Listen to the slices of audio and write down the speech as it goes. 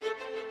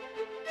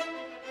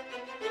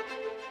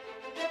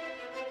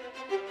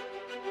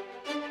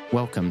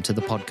Welcome to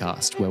the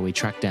podcast where we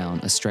track down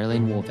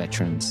Australian war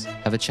veterans,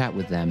 have a chat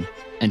with them,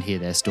 and hear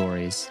their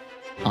stories.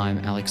 I'm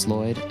Alex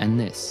Lloyd, and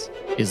this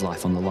is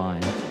Life on the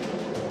Line.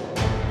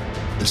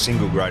 The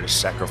single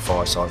greatest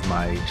sacrifice I've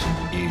made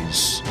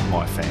is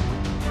my family.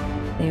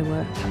 There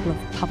were a couple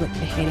of public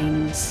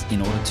beheadings.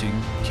 In order to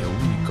kill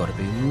them, you've got to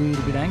be a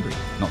little bit angry.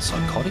 Not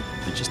psychotic,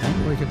 but just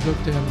angry. We could look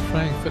down the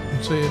Frankfurt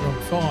and see it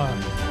on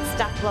fire.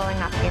 Stuff blowing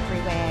up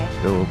everywhere.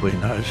 There will be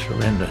no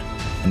surrender.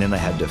 And then they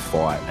had to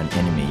fight an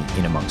enemy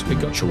in amongst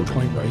women and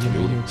children in those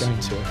buildings.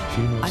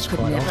 I could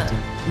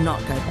never not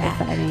go back.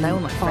 They were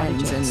my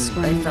friends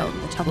and they felt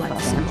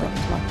like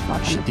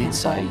family. She did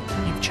say,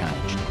 "You've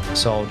changed." A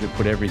soldier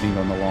put everything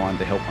on the line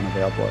to help one of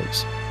our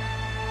blokes.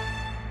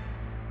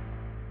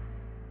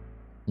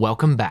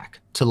 Welcome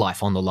back to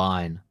Life on the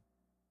Line.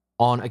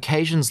 On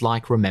occasions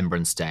like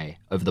Remembrance Day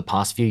over the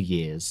past few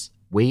years,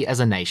 we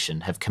as a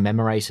nation have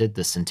commemorated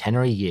the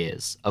centenary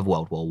years of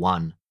World War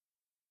I.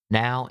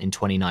 Now, in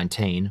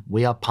 2019,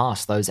 we are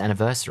past those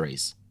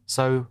anniversaries.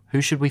 So who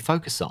should we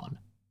focus on?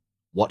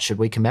 What should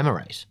we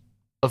commemorate?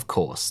 Of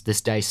course, this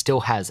day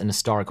still has an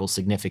historical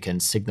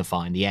significance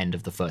signifying the end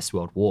of the First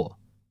World War,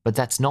 but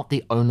that's not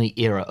the only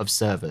era of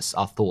service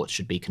our thoughts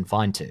should be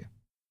confined to.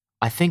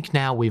 I think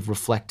now we've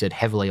reflected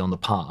heavily on the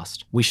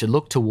past, we should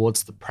look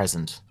towards the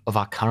present of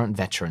our current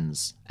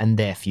veterans and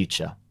their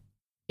future.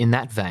 In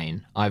that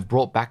vein, I've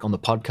brought back on the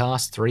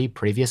podcast 3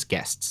 previous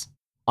guests.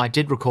 I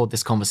did record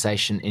this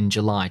conversation in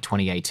July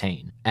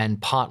 2018,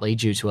 and partly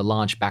due to a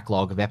large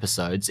backlog of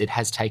episodes, it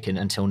has taken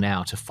until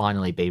now to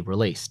finally be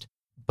released.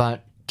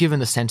 But given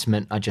the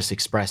sentiment I just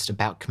expressed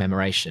about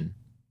commemoration,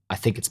 I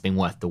think it's been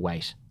worth the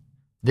wait.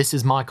 This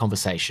is my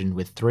conversation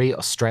with 3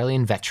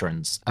 Australian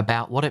veterans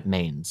about what it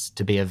means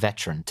to be a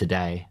veteran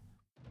today.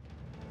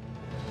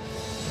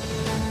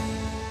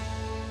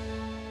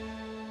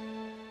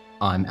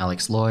 I'm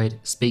Alex Lloyd,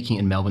 speaking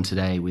in Melbourne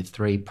today with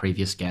 3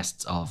 previous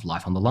guests of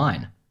Life on the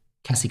Line.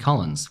 Cassie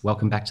Collins,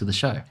 welcome back to the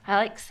show.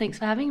 Alex, thanks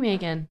for having me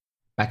again.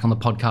 Back on the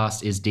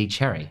podcast is Dee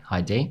Cherry.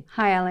 Hi, Dee.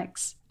 Hi,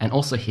 Alex. And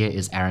also here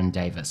is Aaron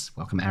Davis.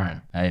 Welcome,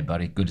 Aaron. Hey,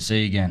 buddy. Good to see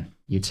you again.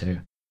 You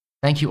too.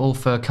 Thank you all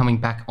for coming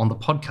back on the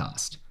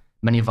podcast.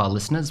 Many of our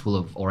listeners will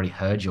have already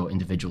heard your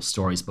individual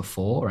stories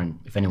before,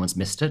 and if anyone's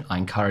missed it, I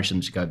encourage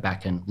them to go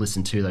back and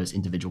listen to those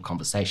individual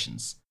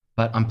conversations.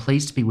 But I'm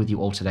pleased to be with you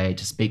all today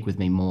to speak with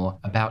me more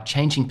about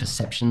changing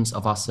perceptions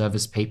of our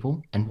service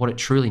people and what it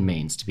truly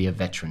means to be a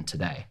veteran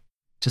today.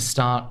 To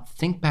start,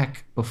 think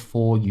back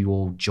before you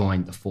all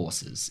joined the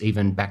forces,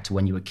 even back to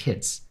when you were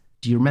kids.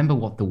 Do you remember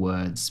what the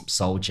words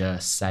soldier,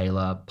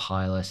 sailor,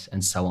 pilot,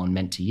 and so on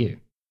meant to you?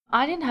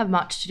 I didn't have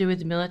much to do with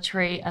the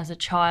military as a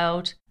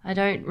child. I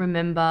don't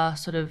remember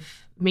sort of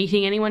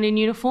meeting anyone in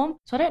uniform,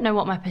 so I don't know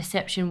what my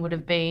perception would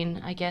have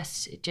been. I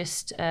guess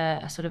just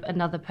a sort of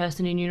another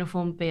person in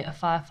uniform, be it a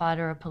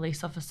firefighter, a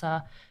police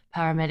officer,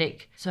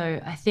 paramedic.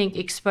 So I think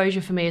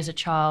exposure for me as a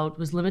child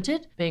was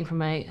limited, being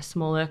from a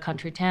smaller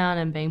country town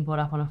and being brought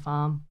up on a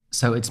farm.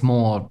 So it's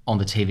more on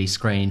the TV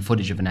screen,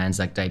 footage of an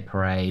Anzac Day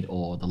parade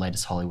or the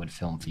latest Hollywood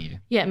film for you?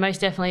 Yeah,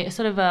 most definitely. It's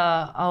sort of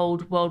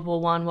old World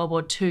War I, World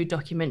War II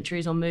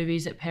documentaries or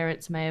movies that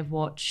parents may have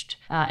watched,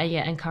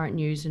 and current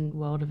news and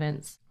world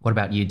events. What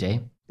about you,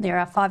 Dee? There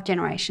are 5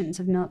 generations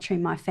of military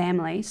in my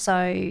family.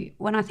 So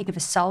when I think of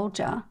a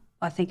soldier,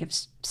 I think of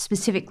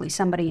specifically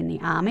somebody in the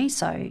army.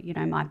 So,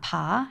 my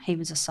pa, he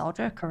was a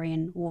soldier, a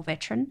Korean War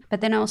veteran.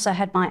 But then I also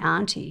had my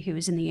auntie who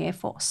was in the Air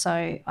Force.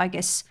 So I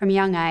guess from a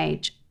young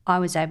age, I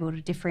was able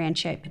to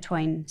differentiate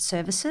between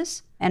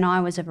services, and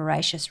I was a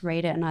voracious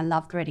reader and I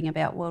loved reading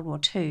about World War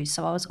II.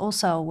 So I was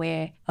also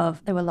aware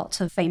there were lots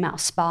of female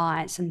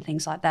spies and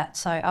things like that.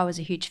 So I was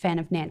a huge fan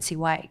of Nancy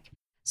Wake.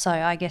 So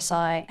I guess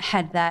I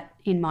had that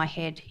in my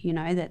head,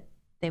 that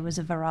there was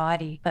a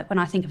variety. But when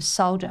I think of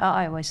soldier,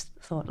 I always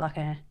thought like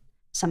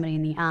somebody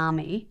in the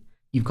army.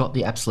 You've got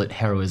the absolute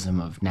heroism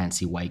of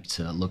Nancy Wake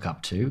to look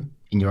up to.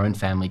 In your own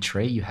family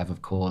tree, you have,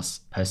 of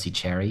course, Percy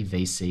Cherry,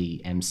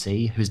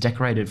 VCMC, who's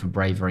decorated for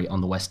bravery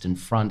on the Western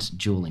Front,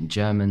 dueling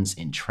Germans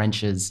in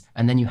trenches.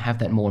 And then you have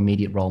that more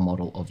immediate role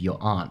model of your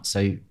aunt.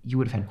 So you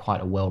would have had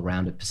quite a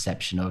well-rounded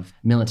perception of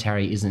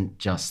military isn't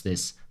just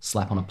this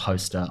slap on a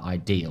poster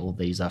ideal.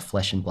 These are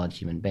flesh and blood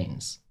human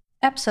beings.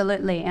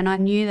 Absolutely. And I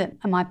knew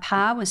that my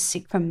pa was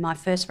sick from my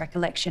first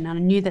recollection, and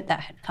I knew that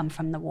had come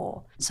from the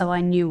war. So I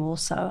knew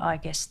also, I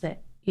guess,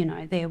 that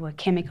there were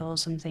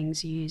chemicals and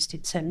things used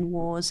in certain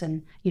wars,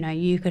 and,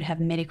 you could have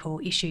medical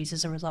issues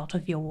as a result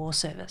of your war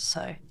service.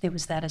 So there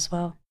was that as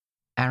well.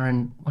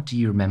 Aaron, what do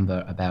you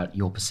remember about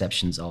your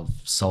perceptions of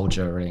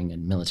soldiering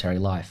and military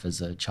life as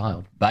a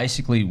child?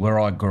 Basically, where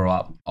I grew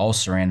up, I was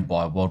surrounded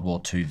by World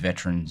War II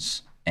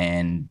veterans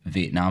and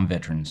Vietnam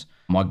veterans.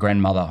 My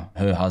grandmother,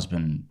 her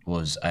husband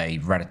was a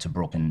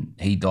Ratatobruk, and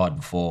he died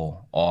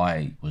before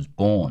I was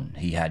born.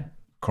 He had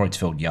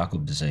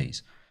Creutzfeldt-Jakob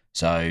disease.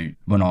 So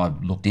when I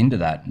looked into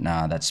that,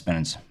 that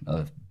spent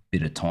a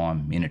bit of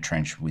time in a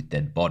trench with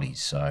dead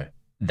bodies. So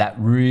that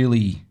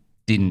really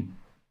didn't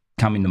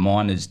come into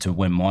mind as to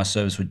when my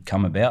service would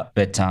come about.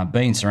 But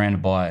being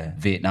surrounded by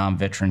Vietnam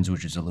veterans,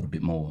 which was a little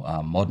bit more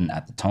modern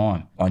at the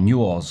time, I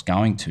knew I was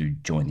going to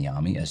join the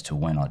Army. As to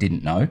when, I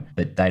didn't know,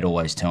 but they'd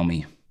always tell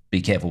me,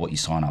 be careful what you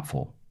sign up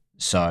for.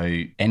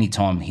 So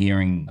anytime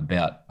hearing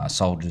about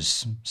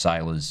soldiers,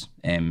 sailors,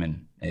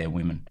 airmen,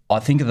 airwomen, I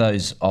think of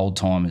those old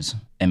timers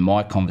and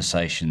my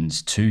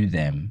conversations to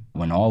them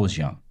when I was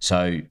young.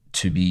 So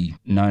to be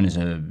known as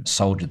a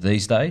soldier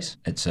these days,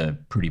 it's a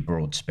pretty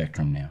broad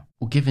spectrum now.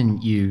 Well,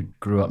 given you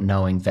grew up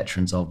knowing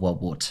veterans of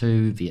World War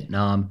II,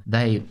 Vietnam,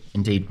 they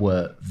indeed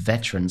were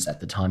veterans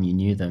at the time you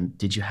knew them.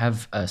 Did you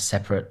have a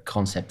separate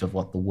concept of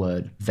what the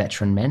word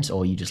veteran meant,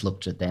 or you just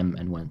looked at them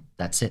and went,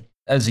 that's it?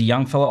 As a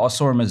young fella, I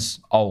saw them as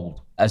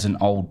old, as an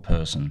old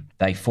person.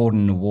 They fought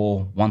in the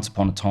war once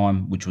upon a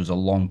time, which was a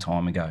long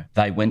time ago.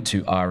 They went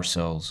to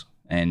RSLs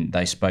and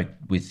they spoke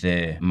with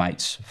their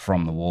mates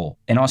from the war.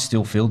 And I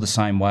still feel the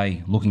same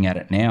way looking at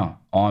it now.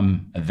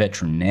 I'm a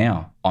veteran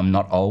now. I'm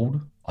not old.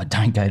 I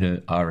don't go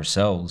to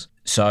RSLs.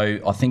 So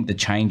I think the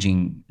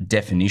changing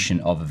definition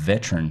of a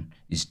veteran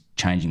is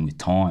changing with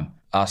time.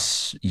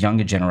 Us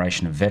younger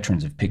generation of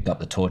veterans have picked up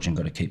the torch and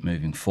got to keep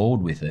moving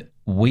forward with it.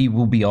 We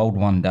will be old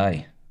one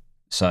day.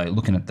 So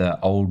looking at the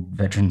old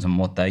veterans and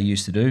what they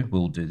used to do,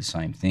 we'll do the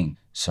same thing.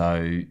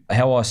 So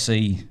how I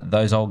see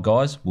those old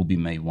guys will be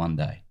me one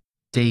day.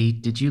 Dee,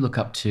 did you look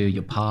up to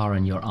your pa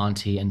and your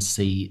auntie and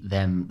see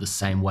them the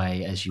same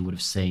way as you would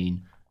have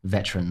seen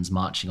veterans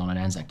marching on an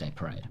Anzac Day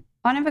parade?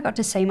 I never got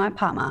to see my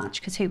pa march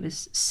because he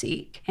was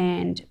sick,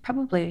 and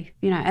probably,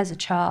 as a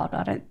child,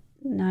 I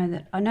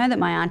know that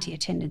my auntie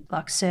attended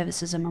like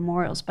services and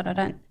memorials, but I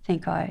don't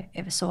think I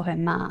ever saw her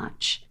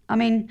march. I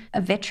mean,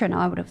 a veteran,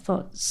 I would have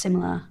thought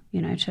similar,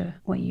 to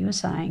what you were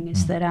saying,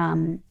 is that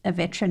a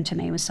veteran to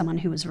me was someone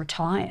who was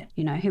retired,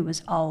 who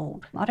was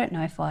old. I don't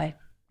know if I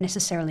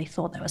necessarily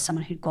thought that was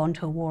someone who'd gone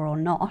to a war or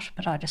not,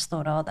 but I just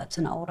thought, oh, that's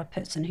an older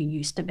person who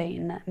used to be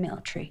in the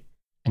military.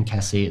 And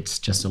Cassie, it's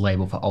just a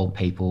label for old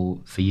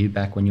people for you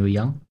back when you were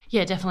young?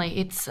 Yeah, definitely.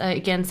 It's,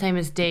 again, same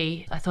as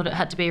Dee. I thought it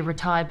had to be a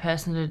retired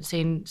person who had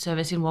seen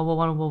service in World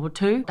War I and World War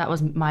II. That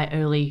was my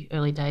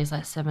early days,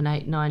 like 7,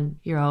 8,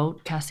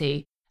 9-year-old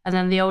Cassie. And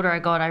then the older I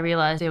got, I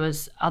realised there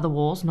was other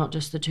wars, not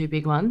just the two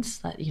big ones.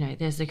 That,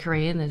 there's the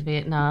Korean, there's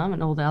Vietnam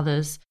and all the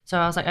others. So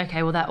I was like,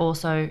 okay, well, that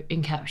also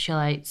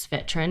encapsulates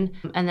veteran.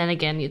 And then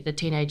again, the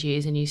teenage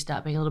years, and you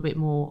start being a little bit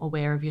more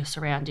aware of your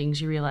surroundings.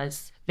 You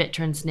realise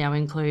veterans now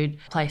include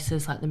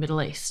places like the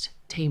Middle East,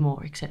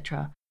 Timor,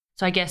 etc.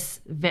 So I guess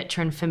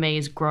veteran for me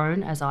has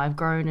grown as I've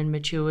grown and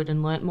matured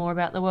and learnt more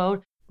about the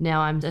world.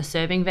 Now I'm a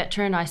serving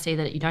veteran. I see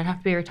that you don't have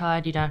to be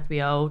retired, you don't have to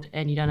be old,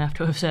 and you don't have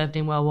to have served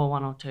in World War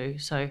I or II.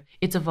 So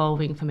it's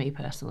evolving for me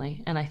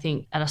personally. And I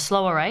think at a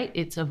slower rate,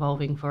 it's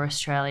evolving for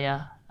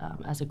Australia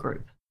as a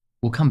group.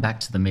 We'll come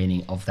back to the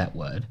meaning of that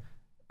word.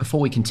 Before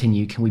we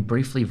continue, can we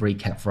briefly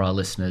recap for our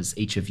listeners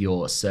each of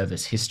your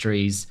service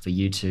histories, for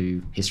you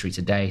to history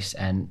to date,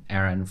 and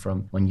Aaron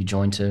from when you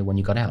joined to when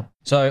you got out?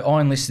 So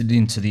I enlisted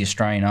into the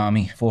Australian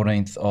Army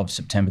 14th of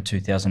September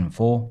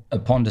 2004.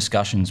 Upon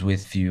discussions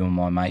with a few of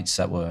my mates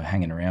that were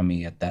hanging around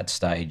me at that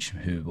stage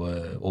who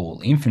were all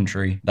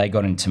infantry, they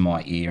got into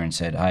my ear and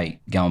said,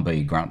 hey, go and be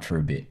a grunt for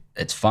a bit.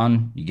 It's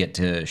fun. You get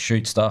to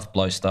shoot stuff,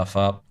 blow stuff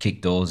up,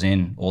 kick doors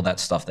in, all that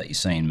stuff that you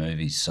see in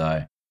movies.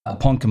 So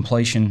upon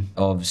completion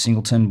of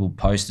Singleton, we were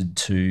posted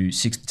to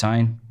 6th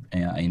Battalion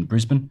in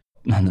Brisbane.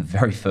 On the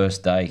very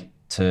first day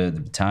to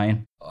the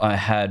battalion, I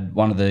had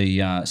one of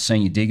the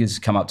senior diggers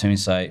come up to me and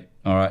say,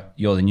 all right,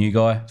 you're the new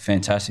guy.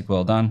 Fantastic.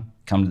 Well done.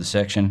 Come to the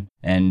section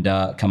and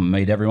come and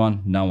meet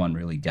everyone. No one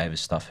really gave a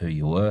stuff who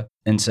you were,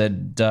 and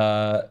said,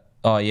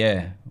 oh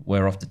yeah,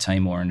 we're off to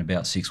Timor in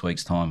about 6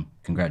 weeks' time.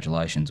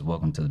 Congratulations.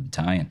 Welcome to the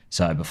battalion.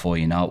 So before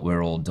you know it,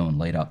 we're all doing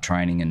lead-up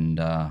training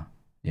and,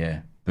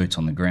 boots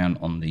on the ground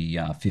on the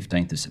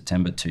 15th of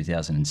September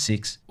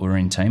 2006. We were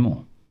in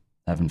Timor,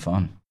 having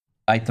fun.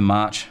 8th of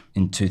March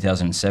in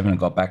 2007, I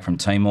got back from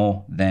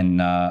Timor. Then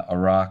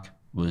Iraq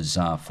was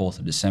 4th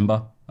of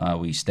December.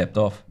 We stepped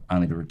off,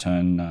 only to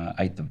return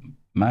 8th of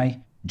May.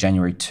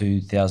 January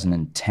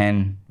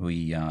 2010,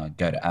 we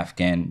go to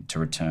Afghan to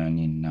return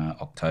in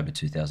October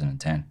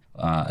 2010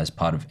 as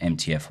part of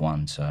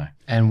MTF-1. So.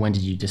 And when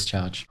did you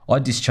discharge? I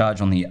discharged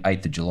on the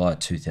 8th of July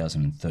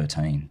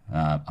 2013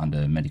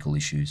 under medical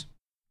issues.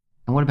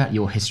 And what about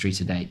your history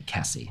to date,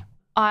 Cassie?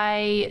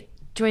 I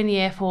joined the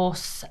Air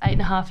Force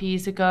 8.5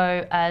 years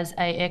ago as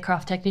an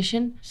aircraft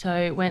technician.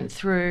 So went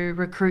through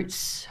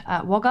recruits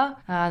at Wagga.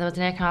 There was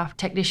an aircraft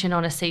technician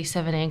on a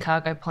C-17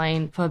 cargo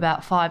plane for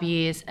about 5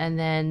 years, and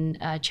then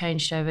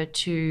changed over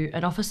to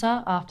an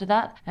officer after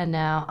that. And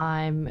now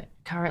I'm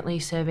currently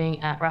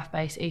serving at RAF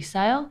Base East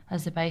Sale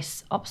as the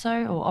base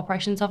OPSO or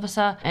operations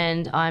officer,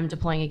 and I'm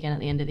deploying again at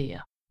the end of the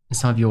year.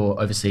 Some of your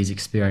overseas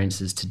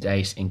experiences to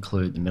date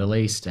include the Middle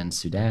East and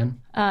Sudan.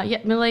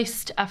 Middle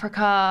East,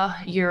 Africa,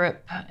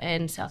 Europe,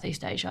 and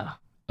Southeast Asia.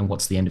 And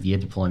what's the end of year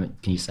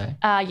deployment, can you say?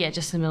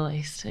 Just the Middle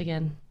East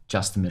again.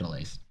 Just the Middle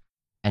East.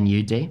 And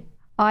you, Dee?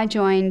 I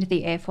joined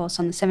the Air Force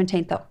on the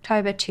 17th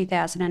October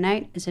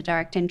 2008 as a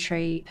direct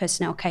entry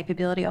personnel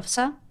capability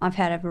officer. I've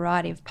had a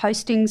variety of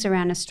postings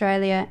around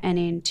Australia, and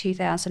in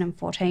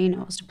 2014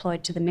 I was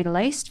deployed to the Middle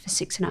East for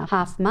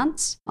 6.5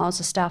 months. I was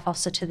a staff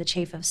officer to the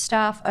Chief of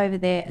Staff over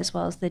there, as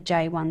well as the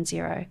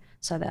J10.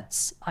 So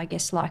that's, I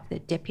guess, like the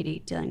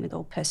deputy dealing with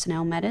all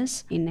personnel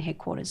matters in the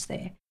headquarters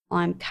there.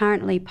 I'm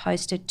currently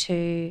posted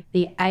to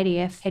the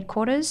ADF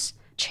headquarters,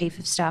 Chief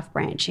of Staff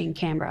branch in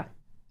Canberra.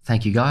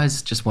 Thank you,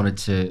 guys. Just wanted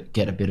to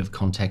get a bit of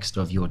context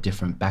of your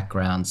different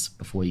backgrounds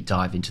before we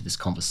dive into this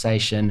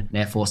conversation. An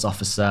Air Force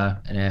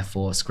officer, an Air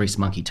Force grease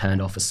monkey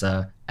turned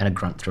officer, and a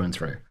grunt through and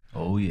through.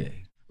 Oh, yeah.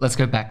 Let's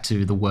go back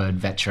to the word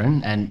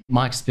veteran, and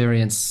my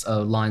experience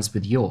aligns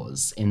with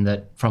yours in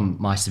that, from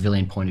my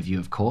civilian point of view,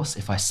 of course,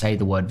 if I say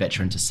the word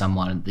veteran to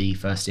someone, the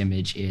first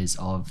image is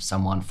of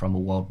someone from a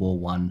World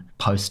War I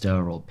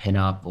poster or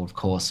pin-up, or of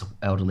course,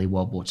 elderly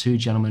World War II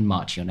gentleman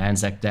marching on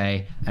Anzac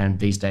Day, and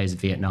these days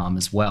Vietnam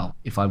as well.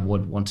 If I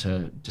would want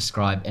to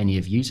describe any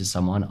of you to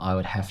someone, I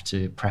would have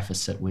to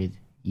preface it with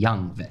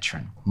young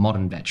veteran,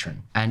 modern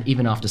veteran. And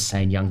even after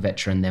saying young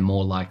veteran, they're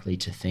more likely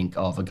to think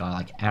of a guy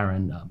like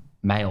Aaron,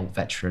 male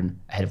veteran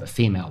ahead of a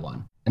female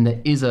one. And there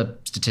is a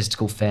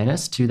statistical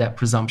fairness to that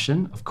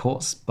presumption, of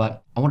course,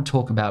 but I want to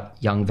talk about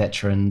young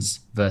veterans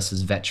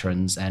versus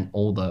veterans and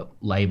all the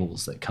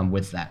labels that come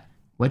with that.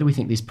 Where do we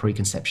think these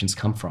preconceptions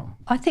come from?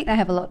 I think they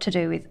have a lot to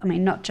do with,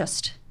 not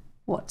just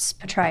what's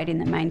portrayed in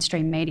the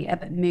mainstream media,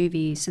 but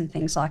movies and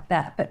things like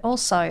that. But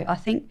also, I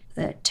think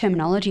the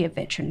terminology of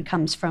veteran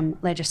comes from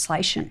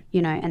legislation,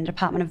 and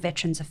Department of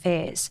Veterans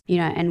Affairs,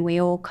 and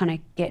we all kind of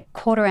get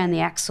caught around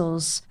the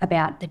axles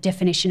about the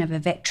definition of a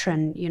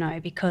veteran,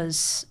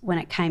 because when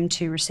it came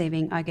to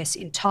receiving, I guess,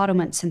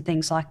 entitlements and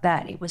things like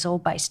that, it was all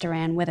based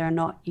around whether or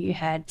not you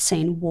had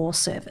seen war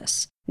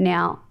service.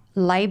 Now,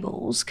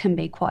 labels can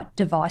be quite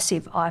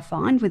divisive, I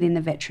find, within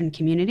the veteran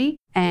community,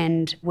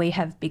 and we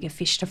have bigger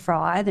fish to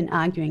fry than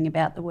arguing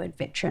about the word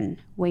veteran.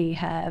 We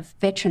have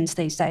veterans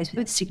these days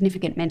with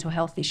significant mental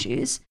health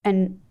issues,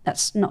 and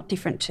that's not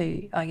different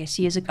to, I guess,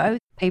 years ago.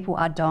 People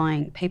are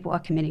dying, people are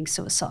committing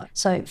suicide.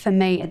 So for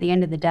me, at the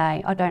end of the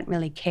day, I don't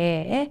really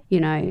care,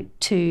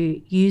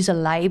 to use a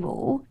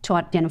label to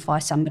identify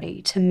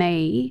somebody. To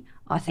me,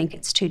 I think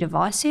it's too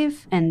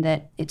divisive, and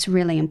that it's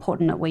really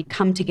important that we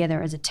come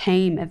together as a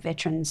team of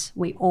veterans.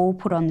 We all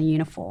put on the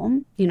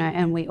uniform,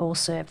 and we all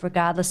serve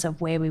regardless of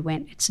where we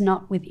went. It's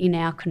not within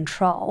our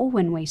control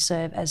when we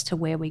serve as to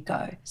where we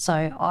go.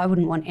 So I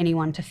wouldn't want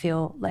anyone to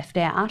feel left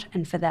out,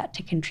 and for that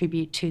to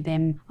contribute to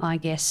them, I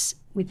guess,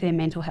 with their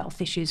mental health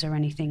issues or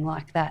anything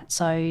like that.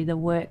 So the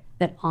work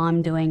that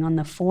I'm doing on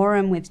the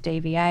forum with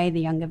DVA,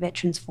 the Younger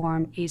Veterans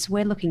Forum, is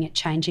we're looking at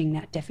changing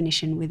that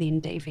definition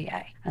within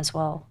DVA as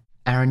well.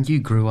 Aaron, you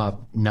grew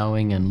up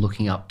knowing and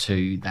looking up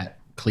to that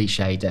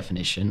cliche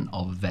definition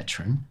of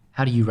veteran.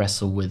 How do you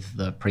wrestle with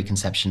the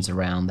preconceptions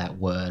around that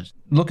word?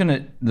 Looking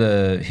at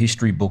the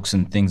history books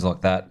and things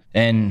like that,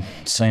 and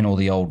seeing all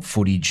the old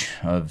footage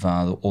of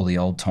all the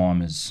old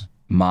timers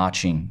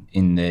marching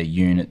in their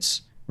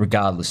units,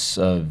 regardless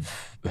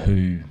of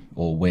who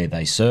or where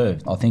they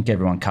served, I think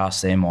everyone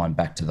casts their mind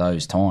back to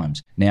those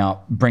times.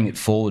 Now, bring it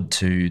forward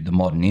to the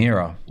modern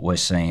era, we're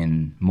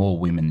seeing more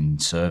women in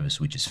service,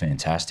 which is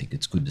fantastic.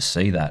 It's good to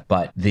see that.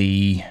 But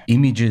the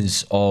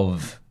images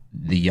of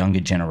the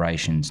younger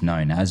generations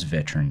known as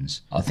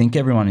veterans, I think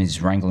everyone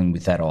is wrangling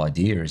with that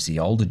idea as the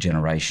older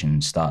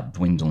generations start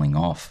dwindling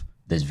off.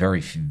 There's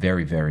very,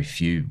 very, very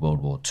few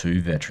World War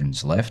II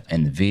veterans left,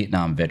 and the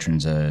Vietnam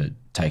veterans are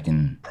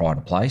taking pride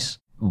of place.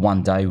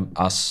 One day,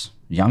 us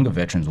younger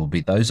veterans will be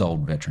those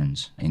old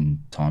veterans in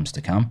times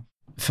to come.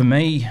 For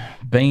me,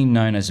 being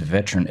known as a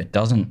veteran, it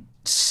doesn't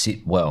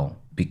sit well,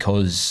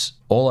 because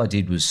all I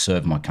did was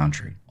serve my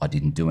country. I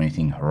didn't do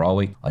anything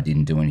heroic. I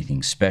didn't do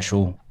anything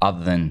special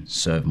other than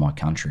serve my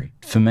country.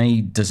 For me,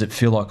 does it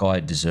feel like I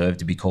deserve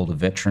to be called a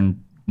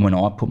veteran? When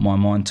I put my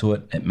mind to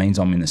it, it means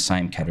I'm in the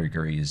same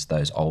category as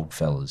those old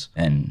fellas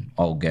and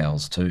old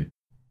gals too.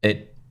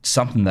 It's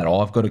something that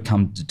I've got to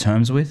come to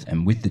terms with,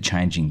 and with the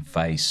changing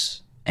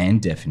face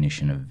and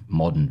definition of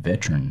modern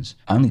veterans,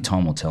 only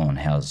time will tell on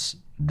how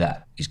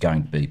that is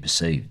going to be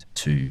perceived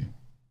to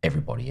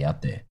everybody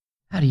out there.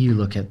 How do you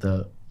look at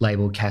the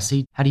label,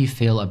 Cassie? How do you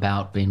feel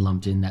about being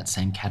lumped in that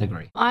same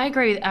category? I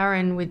agree with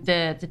Aaron with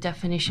the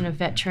definition of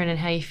veteran and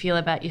how you feel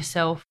about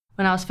yourself.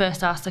 When I was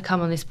first asked to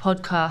come on this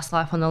podcast,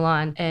 Life on the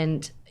Line,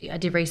 and I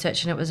did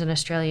research and it was an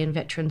Australian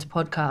veterans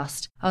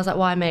podcast, I was like,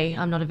 why me?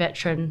 I'm not a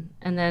veteran.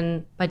 And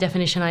then by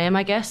definition, I am,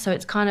 I guess. So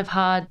it's kind of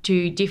hard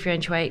to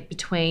differentiate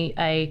between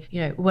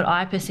what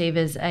I perceive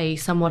as a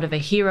somewhat of a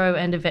hero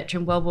and a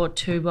veteran, World War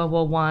II, World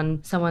War I,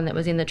 someone that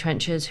was in the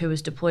trenches who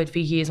was deployed for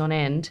years on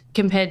end,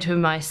 compared to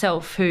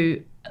myself who,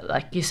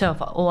 like yourself,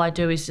 all I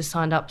do is just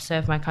sign up,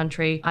 serve my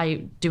country.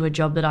 I do a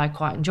job that I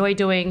quite enjoy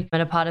doing,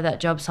 and a part of that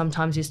job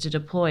sometimes is to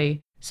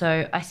deploy.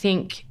 So I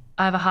think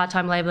I have a hard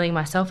time labelling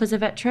myself as a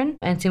veteran,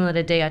 and similar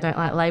to Dee, I don't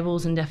like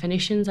labels and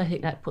definitions. I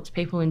think that puts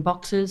people in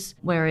boxes,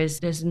 whereas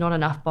there's not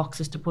enough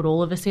boxes to put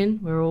all of us in.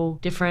 We're all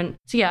different.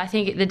 So yeah, I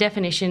think the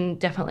definition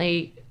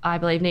definitely, I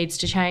believe, needs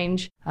to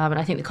change. And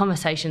I think the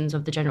conversations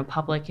of the general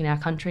public in our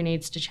country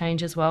needs to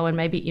change as well, and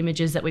maybe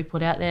images that we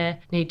put out there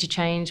need to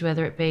change,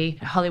 whether it be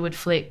Hollywood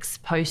flicks,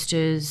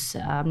 posters,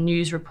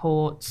 news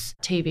reports,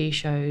 TV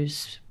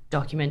shows,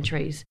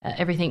 documentaries.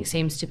 Everything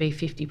seems to be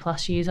 50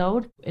 plus years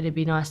old. It'd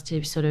be nice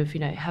to sort of,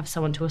 have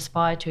someone to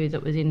aspire to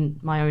that was in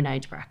my own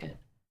age bracket.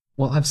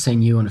 Well, I've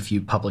seen you on a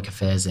few public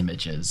affairs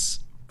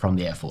images from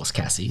the Air Force,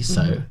 Cassie,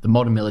 so the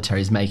modern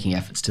military is making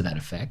efforts to that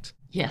effect.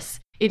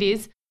 Yes, it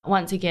is.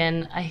 Once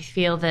again, I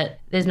feel that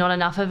there's not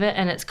enough of it,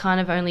 and it's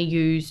kind of only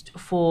used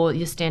for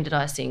your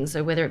standardised things.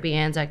 So whether it be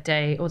Anzac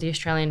Day or the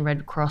Australian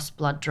Red Cross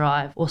blood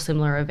drive or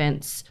similar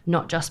events,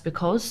 not just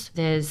because.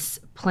 There's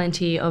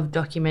plenty of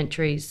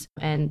documentaries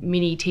and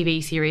mini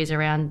TV series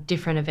around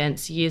different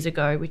events years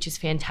ago, which is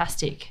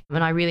fantastic,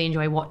 and I really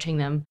enjoy watching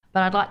them.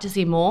 But I'd like to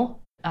see more.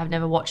 I've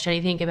never watched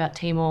anything about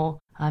Timor.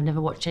 I've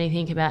never watched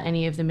anything about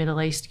any of the Middle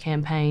East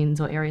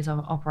campaigns or areas of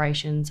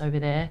operations over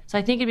there. So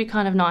I think it'd be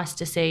kind of nice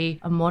to see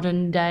a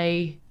modern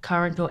day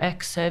current or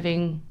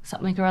ex-serving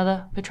something or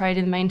other portrayed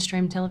in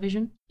mainstream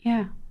television.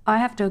 Yeah, I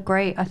have to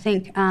agree. I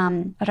think,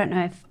 I don't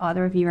know if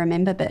either of you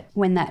remember, but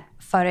when that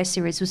photo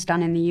series was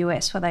done in the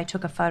US where they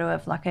took a photo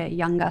of like a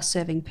younger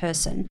serving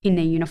person in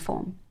their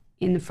uniform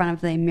in the front of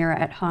their mirror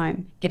at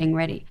home getting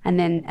ready, and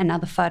then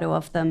another photo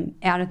of them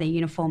out of their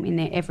uniform in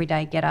their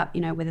everyday get-up,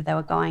 whether they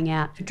were going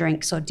out for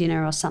drinks or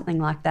dinner or something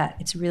like that.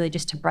 It's really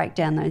just to break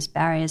down those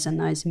barriers and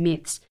those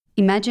myths.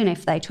 Imagine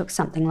if they took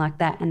something like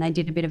that and they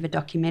did a bit of a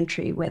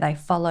documentary where they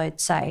followed,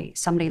 say,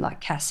 somebody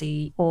like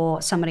Cassie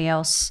or somebody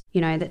else,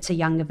 that's a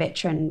younger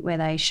veteran, where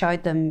they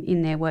showed them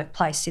in their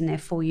workplace in their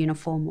full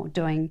uniform or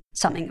doing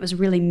something that was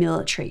really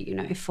military,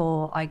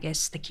 for, I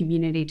guess, the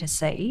community to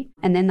see.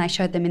 And then they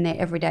showed them in their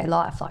everyday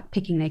life, like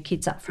picking their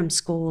kids up from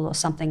school or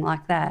something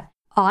like that.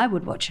 I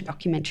would watch a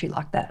documentary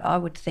like that. I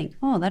would think,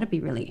 that'd be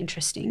really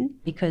interesting,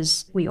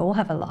 because we all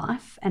have a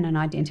life and an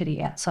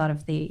identity outside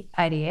of the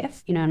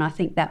ADF, and I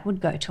think that would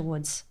go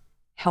towards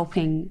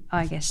helping,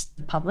 I guess,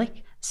 the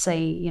public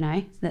see,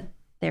 that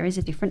there is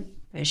a different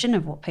version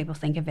of what people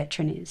think a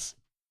veteran is.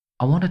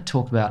 I want to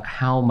talk about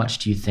how much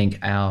do you think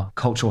our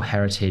cultural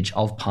heritage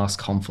of past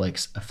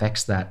conflicts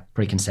affects that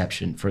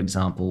preconception. For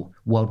example,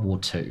 World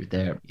War II,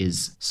 there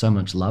is so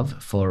much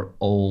love for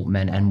all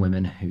men and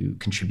women who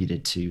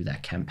contributed to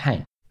that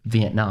campaign.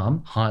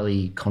 Vietnam,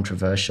 highly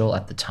controversial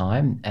at the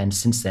time, and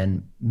since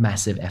then,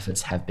 massive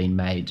efforts have been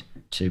made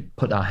to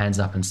put our hands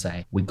up and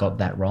say, we got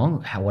that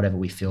wrong. Whatever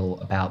we feel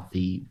about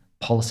the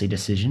policy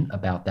decision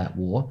about that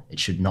war, it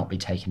should not be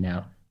taken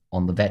out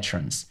on the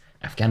veterans.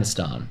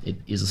 Afghanistan, it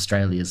is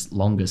Australia's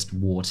longest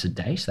war to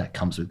date. That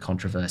comes with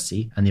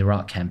controversy. And the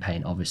Iraq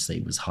campaign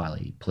obviously was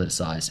highly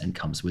politicised and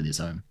comes with its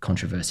own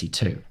controversy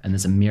too. And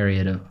there's a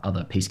myriad of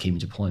other peacekeeping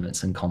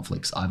deployments and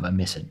conflicts I've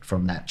omitted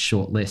from that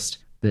short list.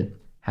 But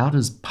how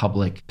does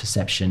public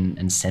perception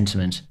and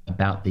sentiment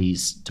about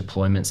these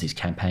deployments, these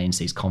campaigns,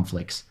 these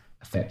conflicts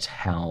affect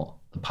how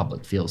the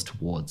public feels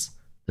towards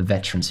the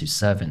veterans who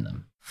serve in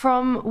them?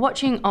 From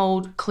watching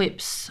old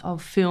clips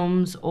of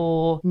films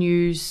or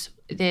news,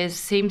 there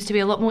seems to be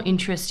a lot more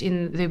interest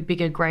in the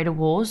bigger, greater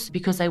wars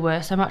because they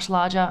were so much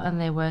larger and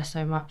there were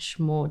so much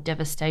more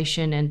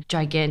devastation and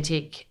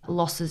gigantic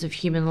losses of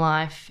human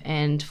life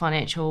and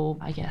financial,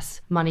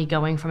 money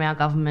going from our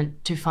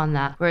government to fund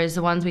that. Whereas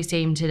the ones we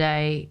see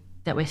today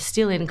that we're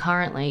still in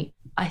currently,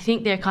 I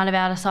think they're kind of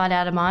out of sight,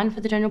 out of mind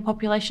for the general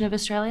population of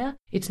Australia.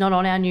 It's not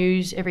on our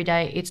news every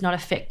day. It's not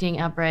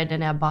affecting our bread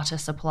and our butter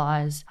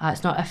supplies.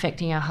 It's not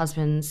affecting our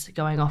husbands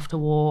going off to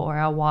war or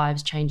our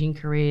wives changing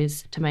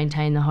careers to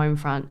maintain the home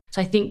front.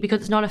 So I think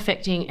because it's not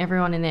affecting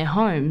everyone in their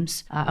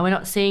homes, and we're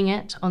not seeing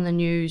it on the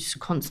news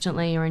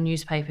constantly or in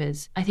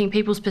newspapers, I think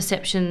people's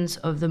perceptions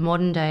of the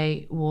modern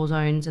day war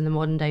zones and the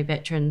modern day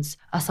veterans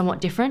are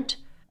somewhat different.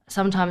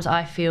 Sometimes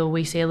I feel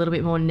we see a little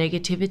bit more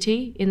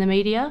negativity in the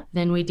media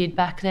than we did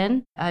back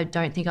then. I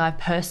don't think I've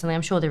personally,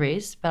 I'm sure there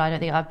is, but I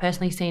don't think I've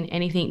personally seen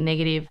anything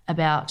negative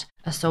about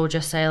a soldier,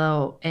 sailor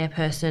or air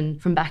person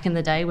from back in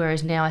the day,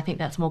 whereas now I think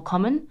that's more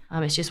common.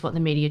 It's just what the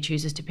media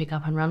chooses to pick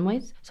up and run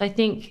with. So I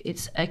think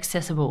it's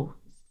accessible,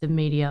 the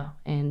media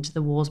and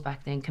the wars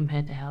back then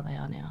compared to how they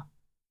are now.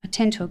 I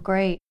tend to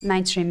agree.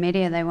 Mainstream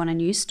media, they want a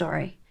news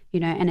story.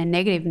 And a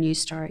negative news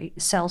story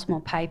sells more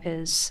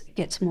papers,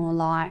 gets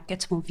more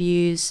gets more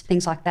views,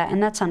 things like that.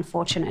 And that's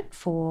unfortunate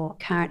for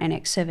current and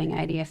ex-serving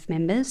ADF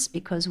members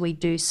because we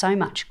do so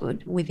much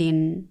good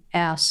within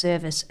our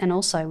service and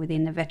also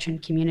within the veteran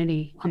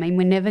community. I mean,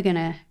 we're never going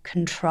to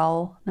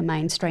control the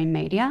mainstream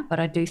media, but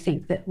I do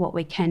think that what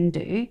we can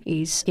do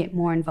is get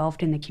more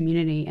involved in the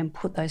community and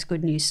put those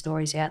good news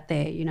stories out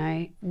there. You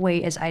know,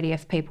 we as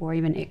ADF people or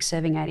even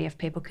ex-serving ADF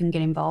people can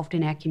get involved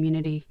in our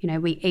community. You know,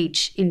 we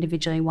each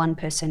individually, one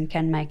person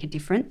can make a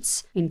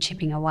difference in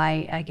chipping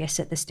away, I guess,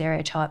 at the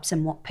stereotypes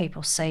and what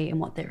people see and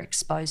what they're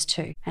exposed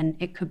to. And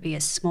it could be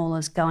as small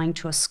as going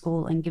to a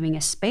school and giving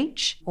a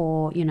speech,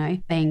 or, you know,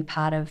 being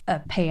part of a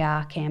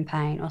PR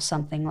campaign or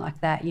something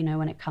like that, you know,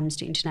 when it comes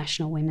to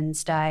International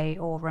Women's Day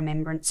or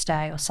Remembrance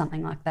Day or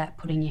something like that,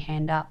 putting your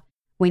hand up.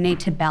 We need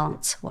to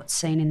balance what's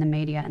seen in the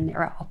media, and there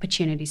are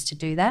opportunities to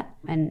do that.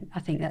 And I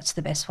think that's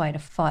the best way to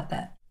fight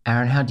that.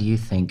 Aaron, how do you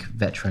think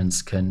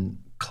veterans can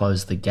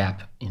close the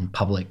gap in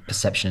public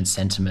perception and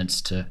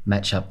sentiments to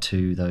match up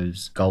to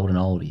those golden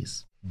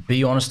oldies?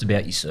 Be honest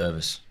about your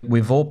service.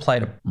 We've all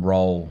played a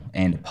role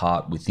and a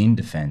part within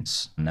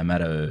defence, no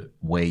matter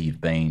where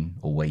you've been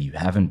or where you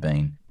haven't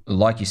been.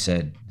 Like you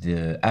said,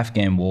 the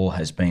Afghan war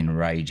has been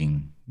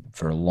raging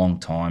for a long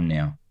time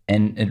now,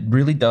 and it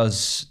really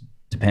does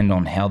depend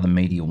on how the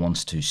media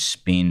wants to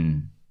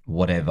spin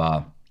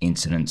whatever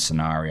incident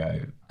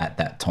scenario at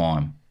that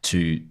time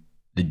to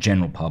the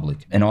general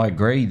public. And I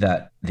agree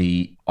that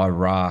the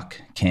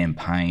Iraq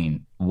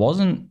campaign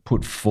wasn't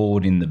put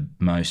forward in the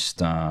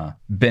most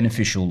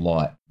beneficial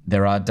light.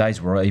 There are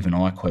days where even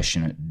I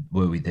question it,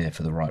 were we there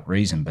for the right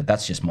reason? But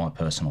that's just my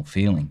personal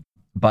feeling.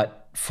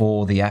 But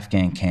for the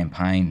Afghan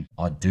campaign,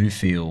 I do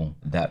feel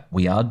that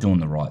we are doing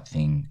the right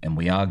thing, and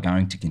we are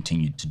going to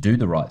continue to do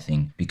the right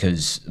thing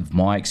because of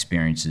my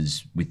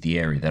experiences with the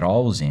area that I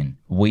was in.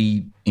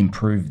 We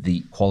improved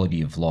the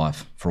quality of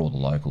life for all the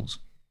locals,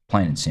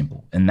 plain and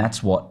simple. And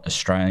that's what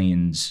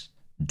Australians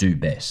do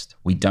best.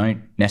 We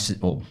don't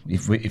necessarily,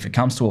 if it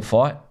comes to a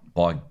fight,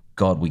 by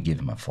God, we give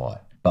them a fight.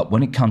 But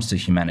when it comes to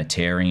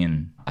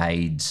humanitarian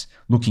aids,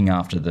 looking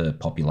after the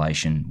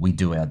population, we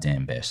do our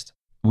damn best.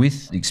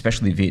 With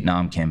especially the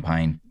Vietnam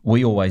campaign,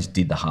 we always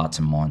did the Hearts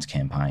and Minds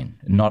campaign.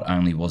 Not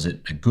only was it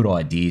a good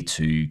idea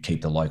to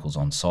keep the locals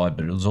on side,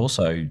 but it was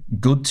also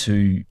good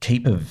to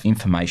keep an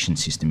information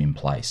system in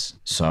place.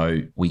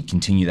 So we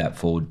continue that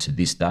forward to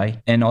this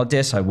day. And I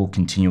dare say we'll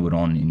continue it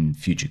on in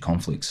future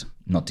conflicts.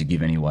 Not to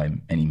give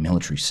any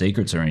military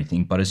secrets or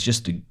anything, but it's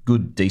just a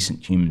good,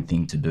 decent human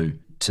thing to do.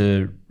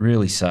 To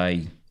really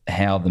say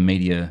how the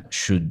media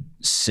should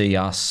see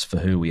us for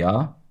who we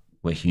are,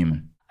 we're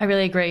human. I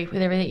really agree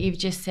with everything you've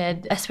just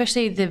said,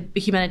 especially the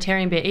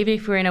humanitarian bit. Even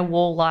if we're in a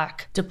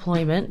war-like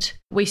deployment,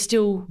 we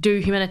still do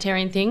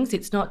humanitarian things.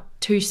 It's not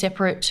two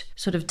separate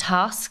sort of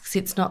tasks.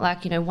 It's not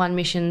like, one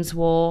mission's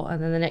war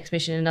and then the next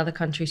mission in another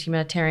country's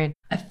humanitarian.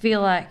 I feel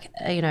like,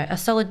 a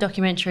solid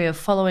documentary of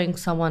following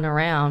someone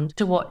around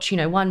to watch,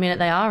 1 minute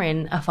they are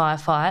in a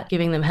firefight,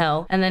 giving them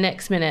hell, and the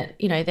next minute,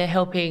 they're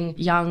helping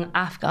young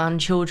Afghan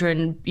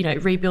children,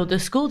 rebuild the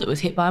school that was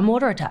hit by a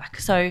mortar attack.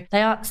 So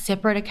they aren't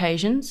separate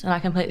occasions, and I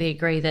completely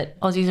agree that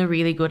Aussies are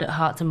really good at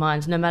Hearts and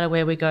Minds, no matter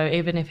where we go,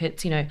 even if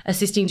it's,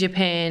 assisting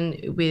Japan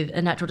with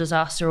a natural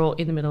disaster or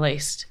in the Middle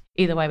East.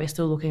 Either way, we're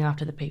still looking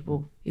after the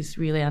people is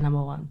really our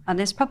number one. And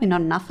there's probably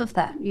not enough of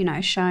that,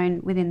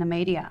 shown within the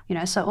media.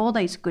 So all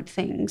these good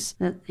things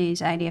that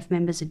these ADF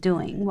members are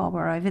doing while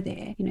we're over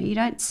there, you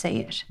don't see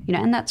it,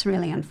 and that's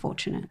really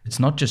unfortunate. It's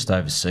not just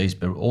overseas,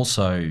 but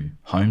also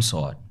home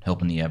side,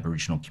 helping the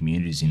Aboriginal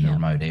communities in the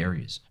remote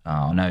areas.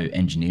 I know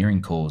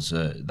engineering corps,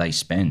 they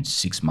spend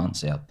 6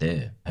 months out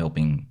there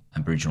helping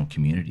Aboriginal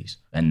communities,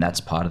 and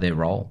that's part of their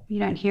role. You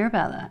don't hear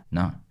about that.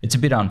 No. It's a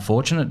bit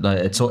unfortunate.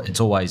 It's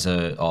always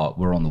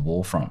we're on the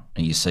war front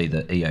and you see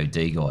the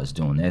EOD guys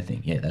doing their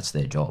thing. Yeah, that's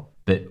their job.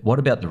 But what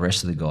about the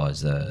rest of the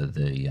guys,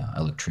 the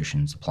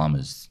electricians, the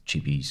plumbers,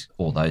 chippies,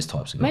 all those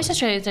types of guys? Most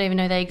Australians don't even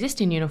know they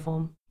exist in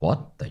uniform.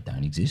 What? They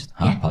don't exist?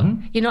 Huh?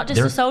 Pardon? You're not just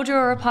a soldier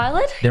or a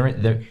pilot? They're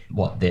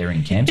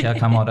in camps? How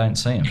come I don't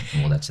see them?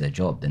 Well, that's their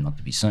job. They're not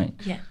to be seen.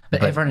 Yeah.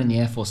 But everyone in the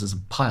Air Force is a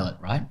pilot,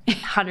 right?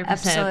 100%.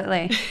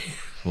 Absolutely.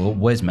 Well,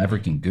 where's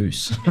Maverick and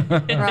Goose?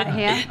 Right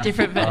here.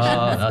 Different versions.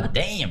 Oh,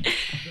 damn.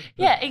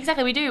 Yeah,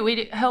 exactly. We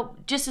do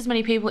help just as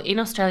many people in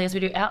Australia as we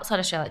do outside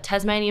Australia.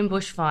 Tasmanian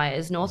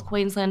bushfires, North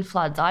Queensland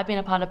floods. I've been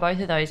a part of both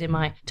of those in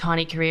my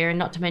tiny career, and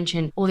not to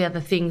mention all the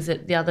other things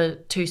that the other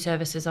two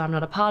services I'm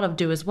not a part of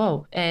do as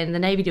well. And the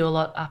Navy do a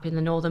lot up in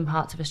the northern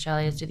parts of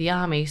Australia, as do the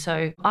Army.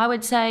 So I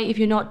would say if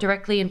you're not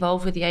directly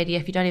involved with the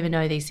ADF, you don't even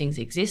know these things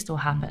exist or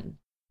happen.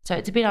 So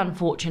it's a bit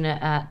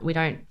unfortunate we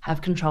don't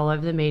have control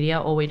over the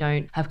media, or we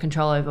don't have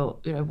control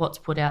over what's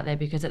put out there,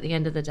 because at the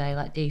end of the day,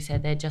 like Dee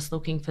said, they're just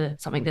looking for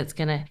something that's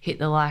going to hit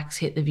the likes,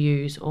 hit the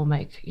views, or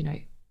make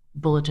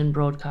bulletin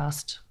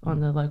broadcast on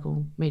the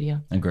local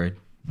media. Agreed.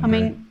 I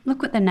mean,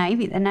 look at the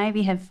Navy. The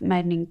Navy have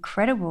made an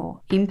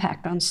incredible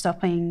impact on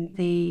stopping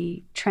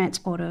the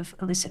transport of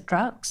illicit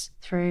drugs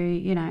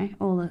through,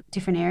 all the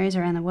different areas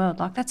around the world.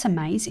 Like, that's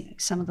amazing.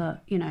 Some of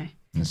the,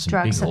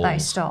 drugs that they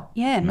stop.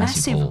 Yeah,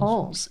 massive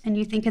hauls. And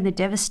you think of the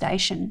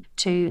devastation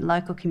to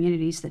local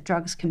communities that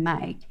drugs can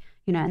make,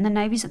 and the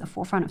Navy's at the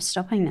forefront of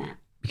stopping that.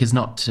 Because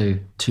not to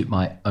toot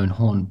my own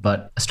horn,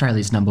 but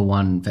Australia's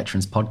 #1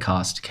 veterans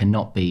podcast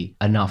cannot be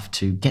enough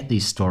to get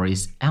these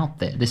stories out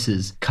there. This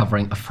is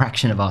covering a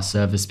fraction of our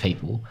service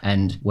people,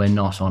 and we're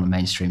not on a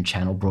mainstream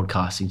channel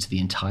broadcasting to the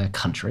entire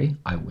country,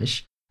 I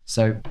wish.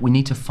 So we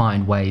need to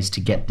find ways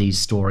to get these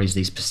stories,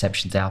 these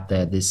perceptions out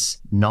there, this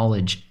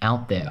knowledge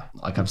out there.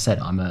 Like I've said,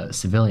 I'm a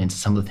civilian.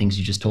 Some of the things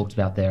you just talked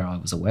about there, I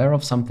was aware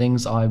of. Some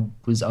things I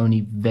was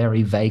only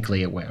very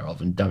vaguely aware of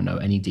and don't know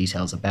any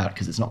details about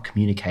because it's not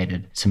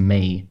communicated to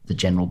me, the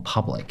general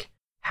public.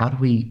 How do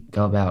we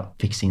go about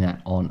fixing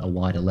that on a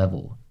wider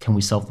level? Can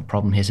we solve the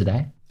problem here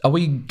today? Are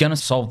we going to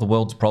solve the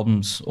world's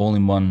problems all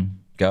in one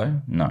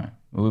go? No.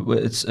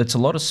 It's a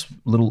lot of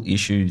little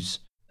issues.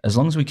 As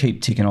long as we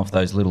keep ticking off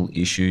those little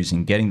issues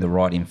and getting the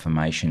right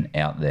information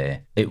out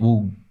there, it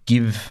will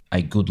give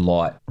a good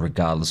light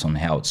regardless on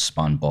how it's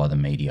spun by the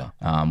media.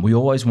 We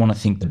always want to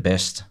think the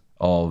best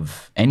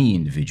of any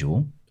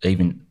individual,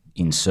 even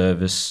in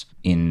service,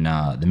 in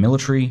the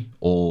military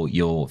or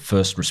your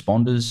first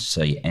responders,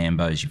 so your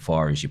AMBOs, your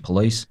firers, your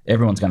police.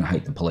 Everyone's going to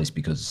hate the police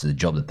because it's the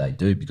job that they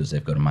do because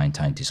they've got to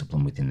maintain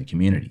discipline within the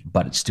community,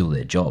 but it's still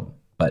their job.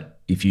 But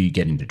if you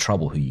get into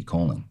trouble, who are you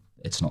calling?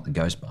 It's not the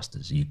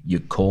Ghostbusters.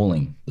 You're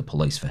calling the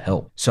police for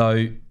help.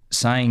 So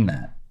saying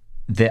that,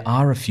 there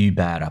are a few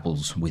bad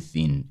apples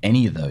within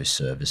any of those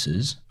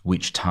services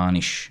which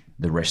tarnish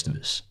the rest of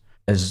us.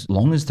 As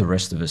long as the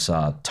rest of us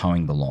are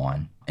towing the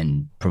line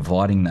and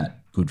providing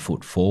that good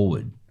foot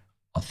forward,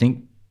 I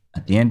think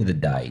at the end of the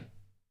day,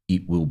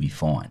 it will be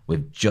fine.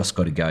 We've just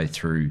got to go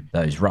through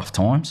those rough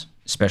times,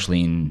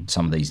 especially in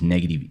some of these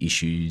negative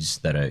issues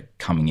that are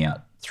coming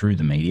out through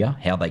the media.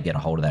 How they get a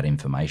hold of that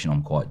information,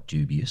 I'm quite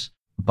dubious.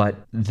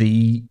 But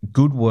the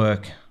good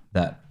work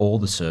that all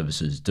the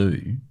services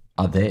do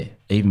are there.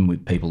 Even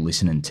with people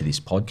listening to this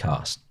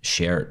podcast,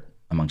 share it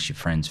amongst your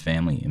friends,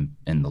 family,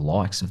 and the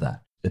likes of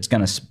that. It's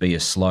going to be a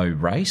slow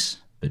race,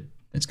 but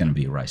it's going to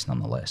be a race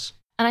nonetheless.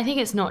 And I think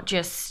it's not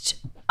just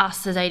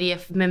us as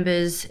ADF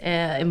members,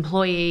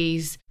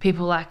 employees,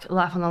 people like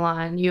Life on the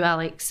Line, you,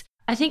 Alex.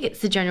 I think it's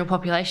the general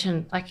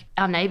population, like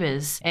our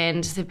neighbours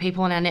and the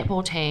people on our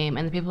netball team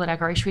and the people at our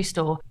grocery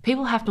store.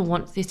 People have to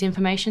want this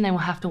information. They will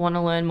have to want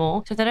to learn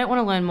more. So if they don't want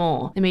to learn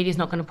more, the media's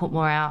not going to put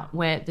more out,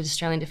 where the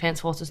Australian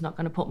Defence Force is not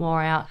going to put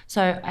more out.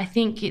 So I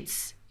think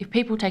it's, if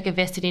people take a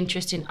vested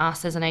interest in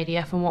us as an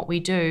ADF and what we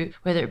do,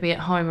 whether it be at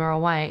home or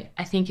away,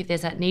 I think if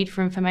there's that need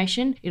for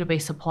information, it'll be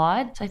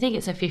supplied. So I think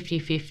it's a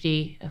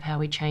 50-50 of how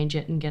we change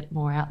it and get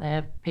more out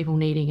there, people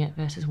needing it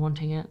versus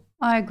wanting it.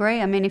 I agree.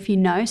 I mean, if you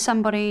know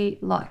somebody,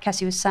 like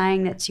Cassie was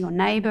saying, that's your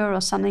neighbour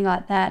or something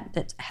like that,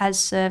 that has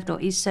served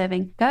or is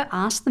serving, go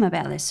ask them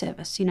about their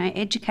service,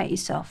 educate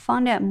yourself,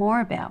 find out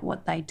more about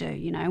what they do,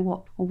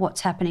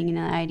 what's happening in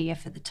the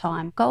ADF at the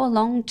time. Go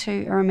along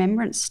to a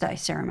Remembrance Day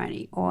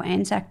ceremony or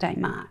Anzac Day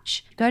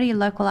march. Go to your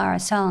local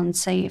RSL and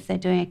see if they're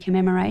doing a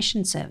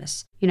commemoration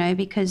service.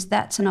 Because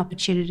that's an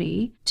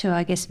opportunity to,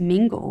 I guess,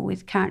 mingle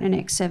with current and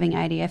ex-serving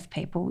ADF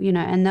people,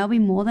 and they'll be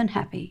more than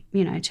happy,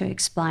 to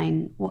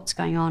explain what's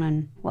going on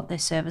and what their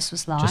service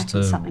was like Just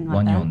and something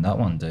like that. Just to one you that. on that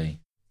one, Dee.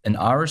 An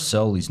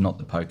RSL is not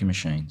the poker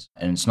machines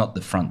and it's not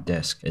the front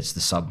desk, it's the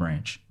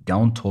sub-branch.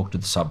 Go and talk to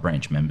the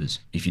sub-branch members.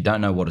 If you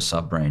don't know what a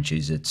sub-branch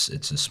is, it's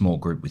a small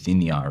group within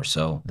the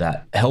RSL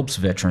that helps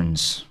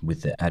veterans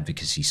with their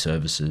advocacy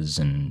services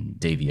and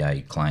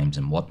DVA claims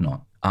and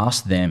whatnot.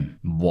 Ask them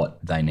what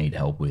they need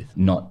help with,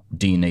 not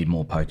do you need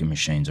more poker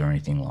machines or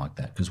anything like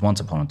that. Because once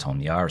upon a time,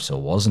 the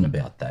RSL wasn't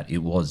about that. It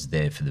was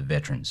there for the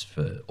veterans,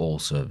 for all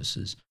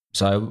services.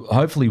 So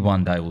hopefully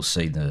one day we'll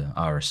see the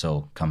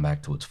RSL come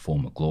back to its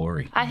former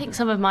glory. I think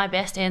some of my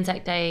best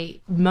Anzac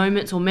Day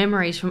moments or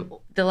memories from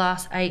the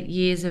last 8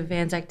 years of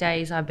Anzac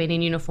Days I've been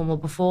in uniform or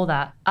before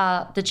that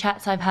are the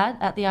chats I've had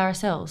at the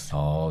RSLs.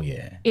 Oh,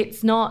 yeah.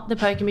 It's not the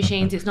poker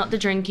machines, it's not the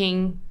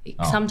drinking.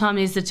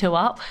 Sometimes it's the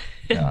two-up.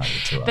 No, the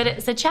two-up. But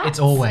it's the chats. It's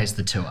always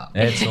the two-up.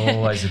 It's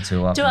always a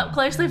two-up. Two-up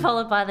closely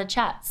followed by the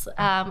chats.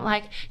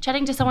 Like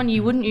chatting to someone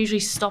you wouldn't usually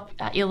stop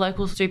at your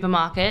local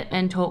supermarket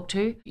and talk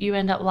to. You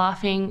end up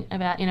laughing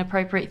about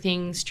inappropriate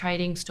things,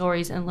 trading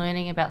stories and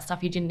learning about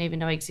stuff you didn't even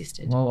know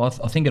existed. Well,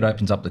 I think it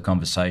opens up the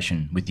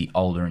conversation with the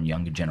older and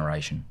younger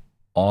generation.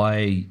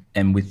 I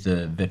am with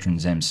the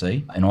Veterans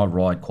MC and I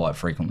ride quite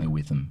frequently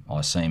with them.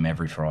 I see them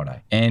every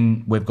Friday.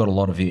 And we've got a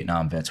lot of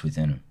Vietnam vets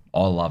within them.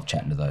 I love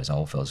chatting to those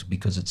old fellas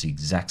because it's the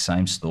exact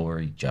same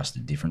story, just a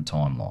different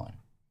timeline.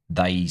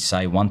 They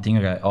say one thing,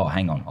 I go, oh,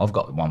 hang on, I've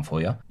got one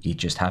for you. It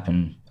just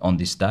happened on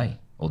this day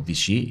or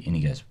this year. And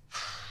he goes,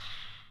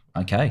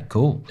 okay,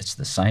 cool. It's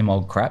the same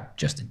old crap,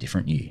 just a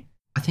different year.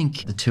 I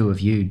think the two of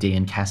you, Dee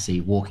and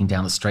Cassie, walking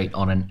down the street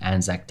on an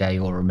Anzac Day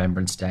or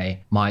Remembrance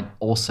Day might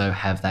also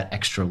have that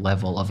extra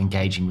level of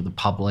engaging with the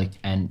public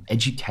and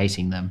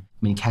educating them.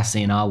 I mean,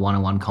 Cassie, in our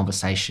one-on-one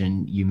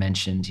conversation, you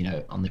mentioned,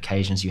 on the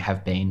occasions you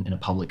have been in a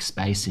public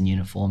space in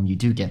uniform, you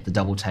do get the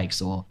double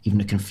takes or even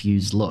a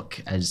confused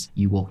look as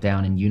you walk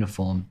down in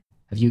uniform.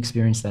 Have you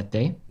experienced that,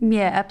 Dee?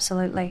 Yeah,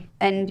 absolutely.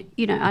 And,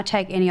 I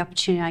take any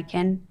opportunity I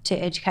can to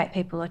educate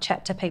people or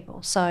chat to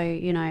people. So,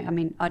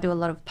 I do a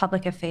lot of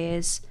public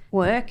affairs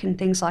work and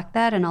things like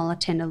that, and I'll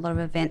attend a lot of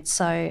events.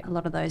 So a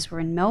lot of those were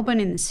in Melbourne,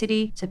 in the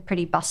city. It's a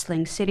pretty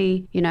bustling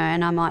city, you know,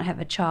 and I might have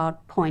a child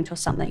point or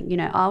something. You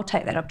know, I'll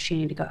take that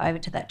opportunity to go over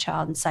to that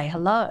child and say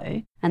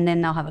hello, and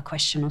then they'll have a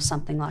question or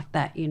something like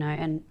that, you know,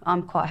 and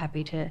I'm quite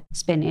happy to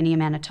spend any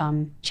amount of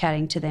time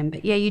chatting to them.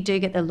 But yeah, you do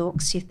get the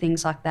looks,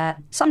 things like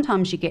that.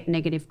 Sometimes you get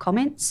negative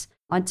comments.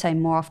 I'd say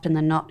more often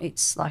than not,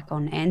 it's like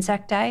on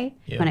Anzac Day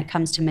when it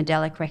comes to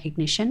medallic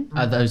recognition.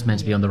 Are those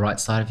meant to be on the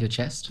right side of your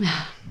chest?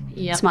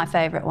 Yeah, It's my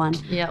favourite one.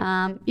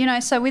 Yeah. You know,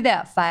 so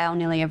without fail,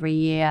 nearly every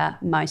year,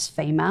 most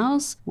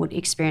females would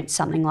experience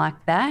something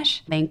like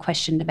that, being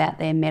questioned about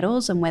their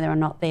medals and whether or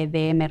not they're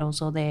their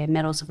medals or they're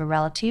medals of a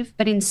relative.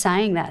 But in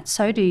saying that,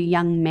 so do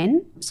young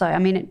men. So, I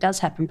mean, it does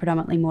happen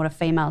predominantly more to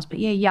females. But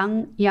yeah,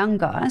 young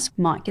guys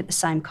might get the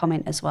same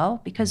comment as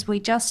well, because we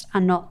just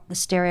are not the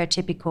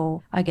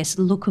stereotypical, I guess,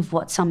 look of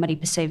what somebody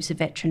perceives a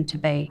veteran to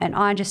be. And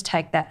I just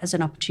take that as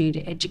an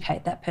opportunity to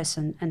educate that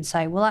person and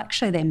say, well,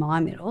 actually, they're my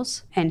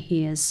medals, and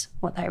here's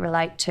what they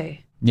relate to.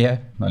 Yeah,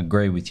 I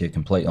agree with you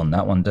completely on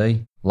that one,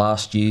 Dee.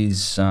 Last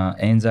year's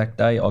Anzac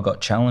Day, I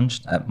got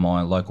challenged at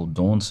my local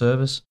dawn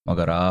service. I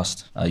got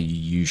asked, are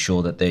you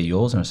sure that they're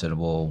yours? And I said,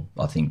 well,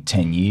 I think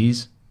 10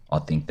 years. I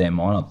think they're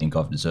mine. I think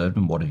I've deserved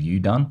them. What have you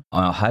done?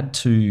 I had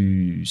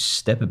to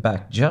step it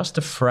back just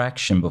a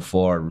fraction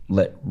before I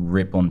let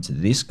rip onto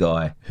this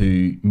guy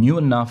who knew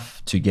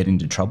enough to get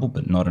into trouble,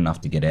 but not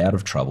enough to get out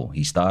of trouble.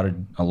 He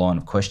started a line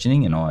of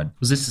questioning and I...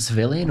 Was this a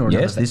civilian or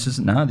Yes, this is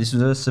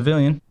a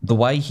civilian. The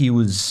way he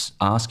was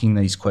asking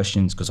these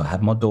questions, because I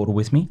had my daughter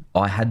with me,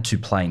 I had to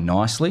play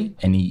nicely.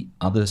 Any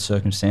other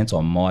circumstance,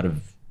 I might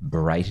have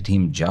berated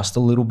him just a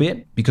little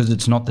bit, because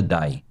it's not the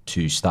day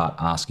to start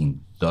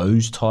asking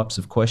those types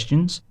of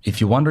questions. If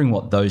you're wondering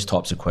what those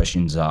types of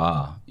questions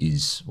are,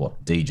 is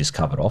what Dee just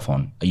covered off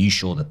on. Are you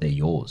sure that they're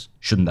yours?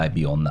 Shouldn't they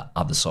be on the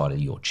other side of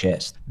your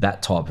chest?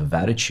 That type of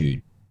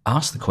attitude.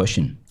 Ask the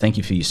question. Thank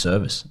you for your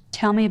service.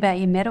 Tell me about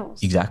your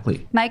medals.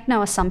 Exactly. Make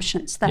no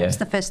assumptions. That's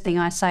the first thing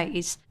I say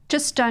is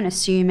just don't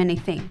assume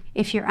anything.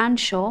 If you're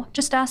unsure,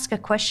 just ask a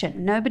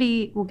question.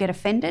 Nobody will get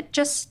offended.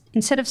 Just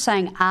instead of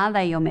saying, are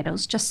they your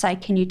medals, just say,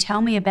 can you tell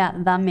me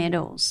about the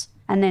medals?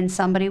 And then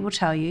somebody will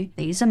tell you,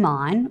 these are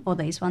mine or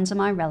these ones are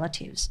my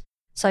relatives.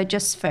 So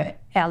just for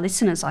our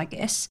listeners, I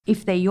guess,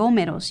 if they're your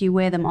medals, you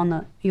wear them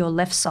on your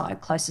left side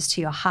closest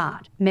to your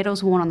heart.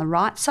 Medals worn on the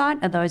right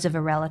side are those of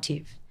a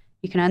relative.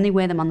 You can only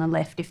wear them on the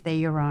left if they're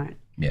your own.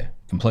 Yeah,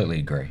 completely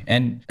agree.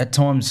 And at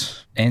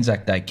times,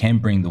 Anzac Day can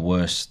bring the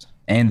worst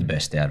and the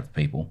best out of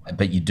people,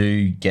 but you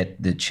do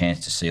get the chance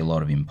to see a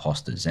lot of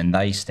imposters, and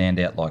they stand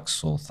out like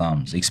sore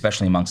thumbs,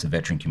 especially amongst the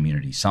veteran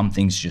community. Some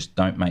things just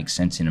don't make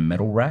sense in a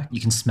medal rack.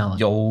 You can smell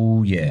it.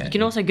 Oh, yeah. You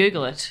can also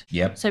Google it.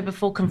 Yep. So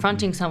before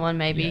confronting someone,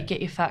 maybe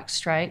get your facts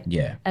straight.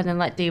 Yeah. And then,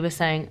 like Dee was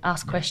saying,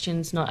 ask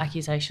questions, not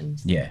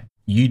accusations. Yeah.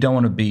 You don't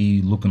want to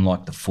be looking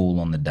like the fool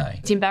on the day.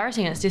 It's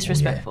embarrassing and it's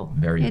disrespectful.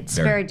 It's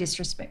very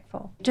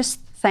disrespectful. Just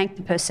thank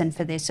the person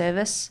for their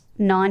service.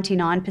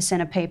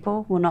 99% of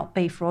people will not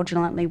be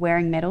fraudulently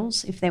wearing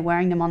medals. If they're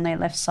wearing them on their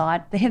left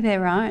side, they're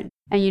their own.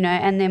 And, you know,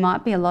 and there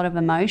might be a lot of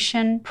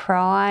emotion,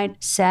 pride,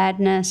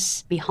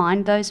 sadness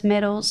behind those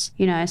medals,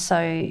 you know,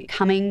 so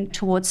coming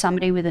towards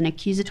somebody with an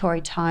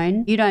accusatory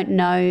tone, you don't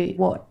know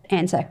what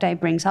Anzac Day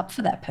brings up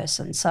for that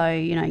person. So,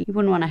 you know, you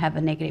wouldn't want to have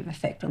a negative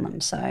effect on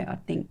them. So I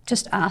think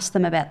just ask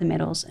them about the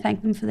medals,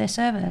 thank them for their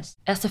service.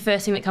 That's the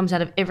first thing that comes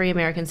out of every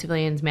American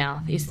civilian's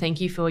mouth is thank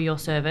you for your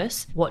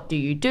service. What do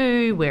you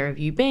do? Where have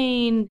you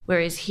been?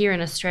 Whereas here in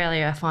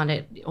Australia, I find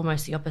it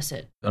almost the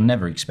opposite. I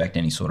never expect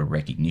any sort of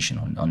recognition.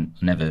 I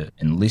never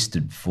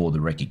enlisted for the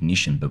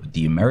recognition, but with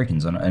the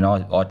Americans, and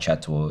I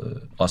chat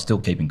to, I still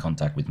keep in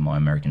contact with my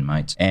American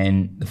mates,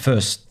 and the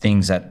first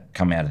things that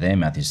come out of their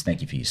mouth is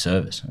thank you for your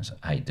service. I say,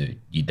 hey, dude,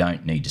 you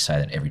don't need to say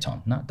that every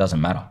time. No, it doesn't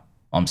matter.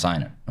 I'm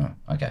saying it. Oh,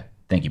 okay.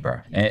 Thank you,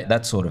 bro. And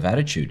that sort of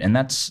attitude. And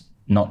that's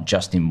not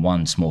just in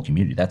one small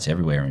community. That's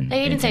everywhere in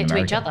They even say it to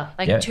America. each other.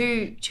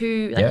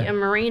 Like a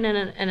Marine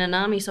and an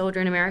Army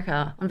soldier in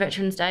America on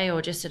Veterans Day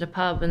or just at a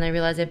pub and they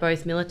realise they're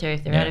both military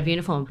if they're out of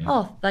uniform. Yeah.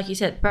 Oh, like you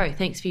said, bro,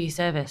 thanks for your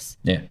service.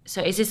 Yeah.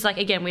 So it's just like,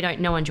 again,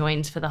 no one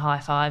joins for the high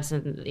fives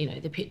and, you know,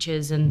 the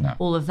pictures and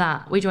all of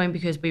that. We join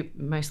because we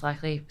most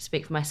likely,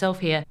 speak for myself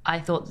here, I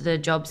thought the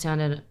job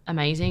sounded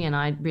amazing and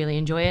I really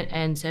enjoy it,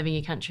 and serving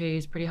your country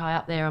is pretty high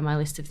up there on my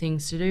list of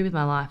things to do with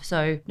my life.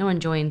 So no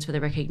one joins for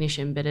the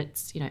recognition, but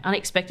it's, you know,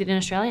 unexpected in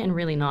Australia and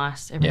really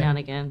nice every now and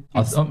again.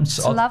 It's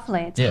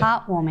lovely. It's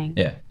heartwarming.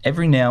 Yeah.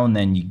 Every now and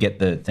then you get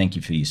the thank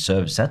you for your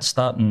service. That's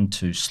starting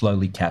to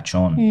slowly catch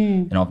on.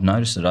 And I've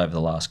noticed it over the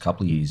last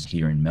couple of years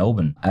here in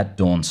Melbourne at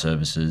dawn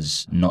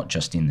services, not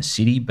just in the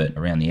city, but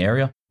around the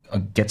area. I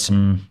get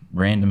some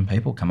random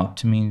people come up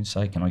to me and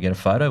say, can I get a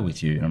photo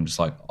with you? And I'm just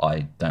like,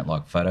 I don't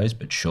like photos,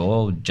 but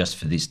sure, just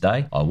for this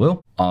day, I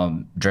will.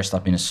 I'm dressed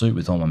up in a suit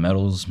with all my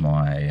medals,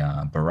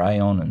 my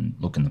beret on and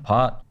looking the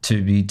part.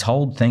 To be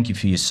told thank you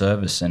for your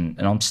service, and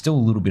I'm still a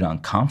little bit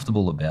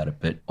uncomfortable about it,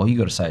 but all you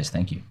got to say is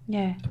thank you.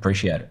 Yeah.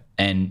 Appreciate it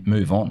and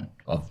move on.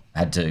 I've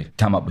had to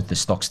come up with the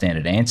stock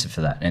standard answer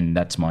for that. And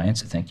that's my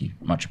answer. Thank you.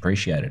 Much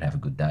appreciated. Have a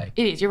good day.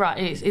 It is, you're right.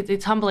 It is.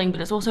 It's humbling,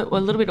 but it's also a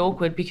little bit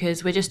awkward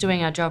because we're just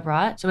doing our job,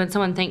 right? So when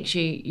someone thanks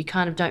you, you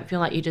kind of don't feel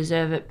like you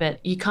deserve it,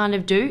 but you kind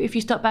of do if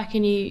you stop back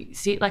and you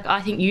see, like,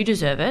 I think you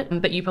deserve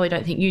it, but you probably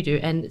don't think you do.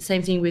 And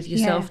same thing with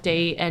yourself,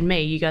 Dee, and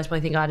me. You guys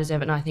probably think I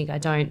deserve it and I think I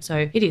don't.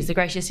 So it is. The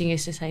gracious thing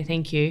is to say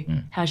thank you.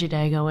 How's your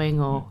day going?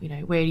 Or, you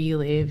know, where do you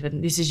live?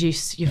 And this is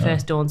your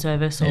first dawn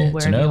service or wherever you are.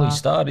 It's an early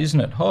start, isn't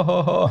it? Ho,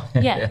 ho, ho.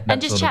 Yeah,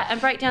 and just chat and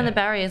break down the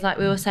barriers like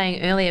we were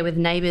saying earlier with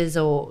neighbours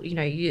or, you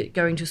know, you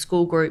going to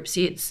school groups.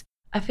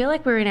 I feel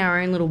like we're in our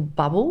own little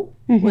bubble,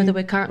 whether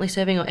we're currently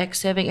serving or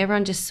ex-serving.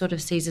 Everyone just sort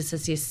of sees us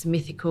as this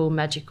mythical,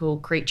 magical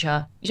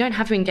creature. You don't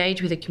have to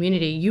engage with a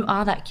community. You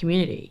are that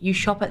community. You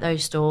shop at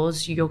those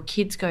stores. Your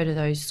kids go to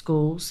those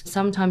schools.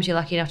 Sometimes you're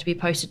lucky enough to be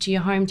posted to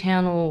your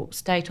hometown or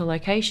state or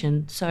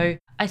location. So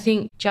I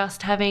think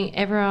just having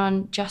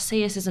everyone just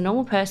see us as a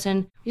normal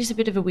person is a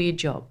bit of a weird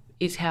job,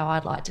 is how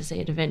I'd like to see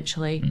it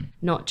eventually,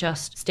 not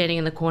just standing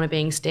in the corner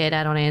being stared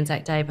at on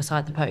Anzac Day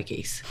beside the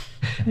pokies.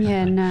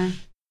 Yeah, no.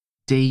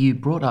 Dee, you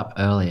brought up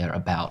earlier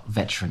about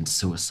veteran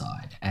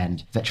suicide,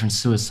 and veteran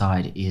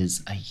suicide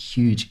is a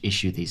huge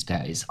issue these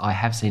days. I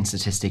have seen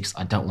statistics.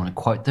 I don't want to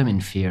quote them in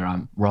fear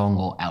I'm wrong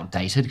or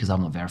outdated because I've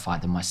not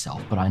verified them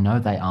myself, but I know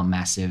they are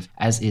massive,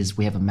 as is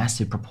we have a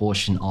massive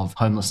proportion of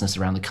homelessness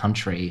around the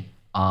country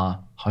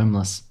are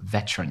homeless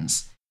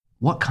veterans.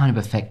 What kind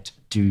of effect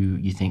do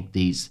you think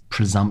these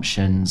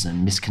presumptions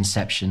and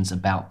misconceptions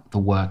about the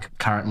work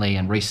currently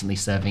and recently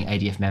serving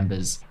ADF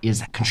members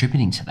is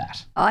contributing to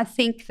that? I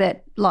think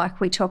that, like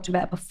we talked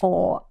about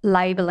before,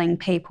 labelling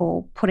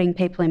people, putting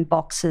people in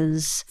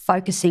boxes,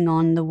 focusing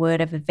on the word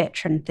of a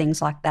veteran,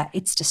 things like that,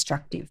 it's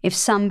destructive. If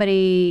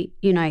somebody,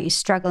 you know, is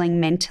struggling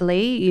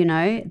mentally, you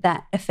know,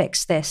 that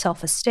affects their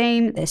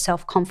self-esteem, their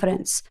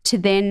self-confidence. To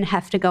then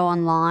have to go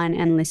online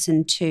and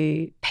listen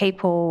to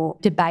people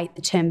debate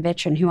the term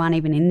veteran who aren't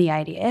even in the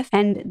ADF,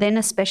 and then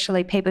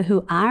especially people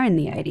who are in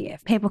the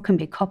ADF, people can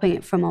be copying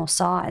it from all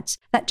sides.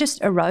 That just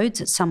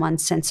erodes at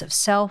someone's sense of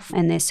self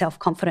and their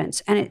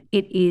self-confidence, and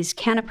it is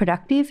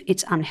counterproductive,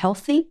 it's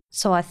unhealthy.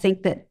 So I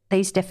think that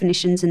these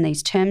definitions and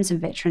these terms of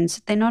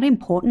veterans, they're not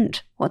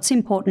important. What's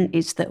important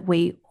is that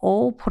we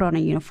all put on a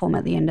uniform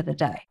at the end of the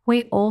day.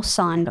 We all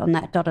signed on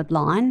that dotted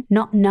line,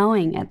 not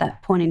knowing at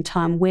that point in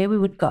time where we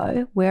would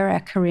go, where our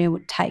career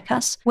would take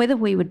us, whether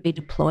we would be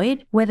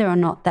deployed, whether or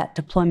not that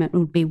deployment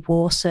would be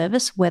war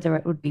service, whether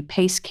it would be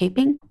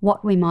peacekeeping,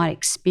 what we might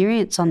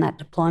experience on that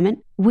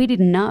deployment. We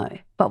didn't know,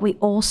 but we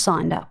all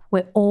signed up.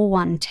 We're all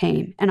one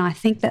team. And I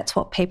think that's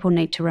what people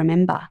need to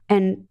remember.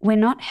 And we're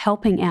not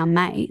helping our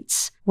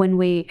mates when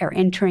we are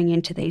entering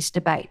into these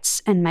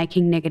debates and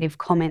making negative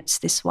comments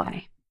this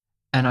way.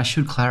 And I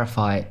should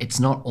clarify, it's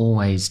not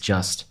always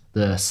just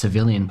the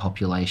civilian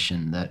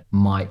population that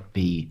might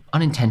be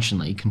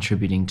unintentionally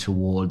contributing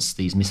towards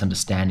these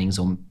misunderstandings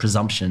or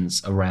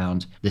presumptions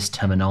around this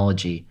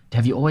terminology.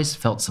 Have you always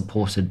felt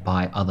supported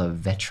by other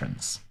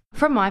veterans?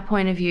 From my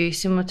point of view,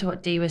 similar to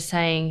what Dee was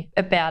saying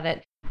about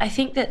it, I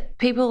think that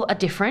people are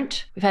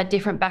different. We've had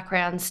different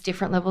backgrounds,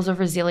 different levels of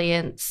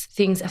resilience.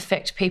 Things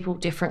affect people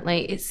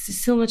differently. It's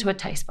similar to a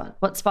taste bud.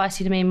 What's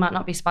spicy to me might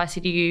not be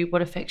spicy to you.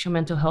 What affects your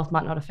mental health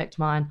might not affect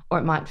mine, or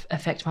it might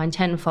affect mine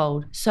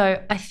tenfold.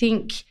 So I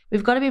think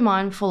we've got to be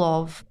mindful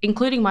of,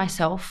 including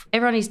myself,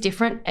 everyone is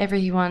different.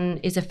 Everyone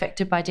is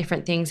affected by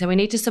different things, and we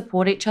need to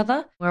support each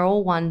other. We're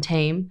all one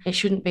team. It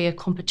shouldn't be a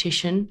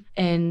competition.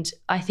 And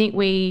I think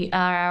we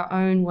are our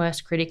own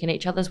worst critic and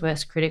each other's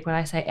worst critic, when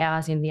I say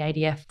ours in the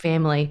ADF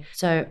family.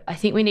 So I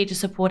think we need to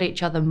support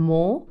each other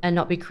more and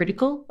not be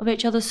critical of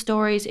each other's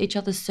stories, each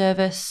other's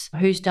service,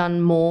 who's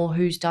done more,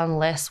 who's done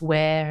less,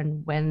 where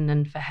and when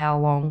and for how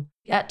long.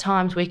 At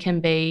times we can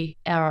be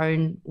our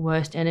own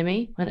worst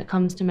enemy when it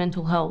comes to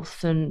mental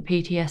health and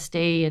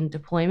PTSD and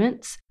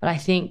deployments. But I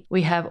think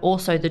we have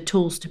also the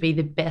tools to be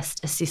the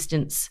best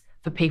assistance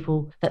for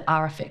people that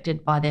are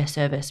affected by their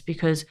service,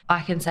 because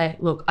I can say,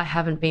 look, I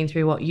haven't been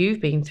through what you've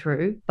been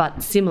through,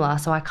 but similar,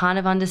 so I kind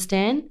of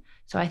understand.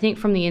 So I think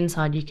from the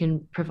inside you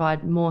can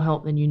provide more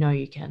help than you know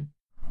you can.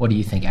 What do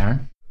you think,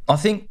 Aaron? I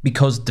think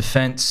because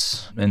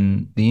defence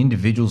and the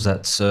individuals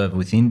that serve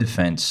within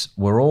defence,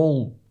 we're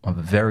all of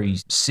a very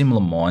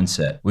similar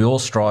mindset. We all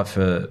strive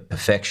for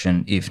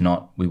perfection. If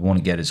not, we want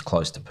to get as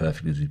close to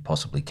perfect as we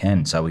possibly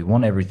can. So we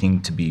want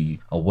everything to be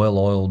a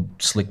well-oiled,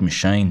 slick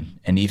machine.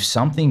 And if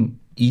something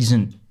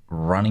isn't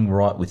running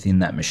right within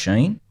that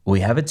machine, we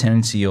have a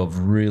tendency of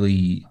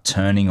really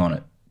turning on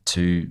it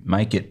to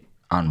make it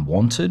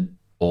unwanted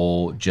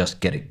or just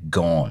get it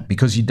gone,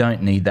 because you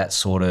don't need that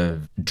sort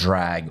of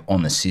drag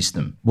on the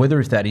system. Whether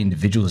if that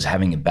individual is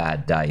having a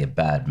bad day, a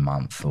bad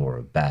month, or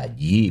a bad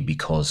year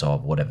because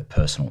of whatever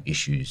personal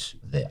issues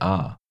there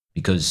are.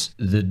 Because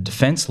the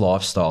defence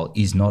lifestyle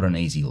is not an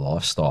easy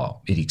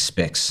lifestyle. It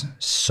expects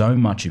so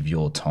much of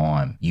your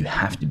time. You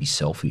have to be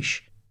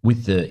selfish.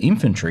 With the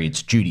infantry,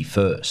 it's duty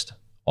first.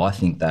 I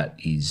think that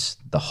is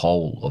the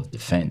whole of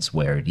defence,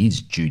 where it is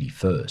duty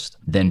first,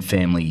 then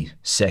family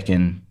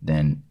second,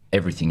 then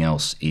everything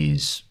else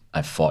is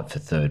a fight for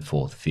third,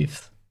 fourth,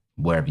 fifth.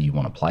 wherever you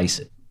want to place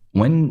it.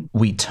 When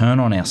we turn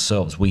on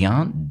ourselves, we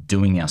aren't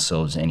doing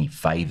ourselves any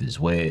favours.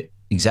 We're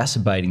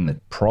exacerbating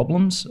the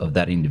problems of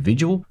that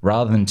individual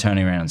rather than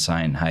turning around and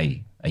saying,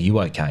 hey, are you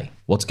okay?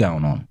 What's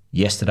going on?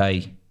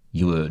 Yesterday,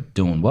 you were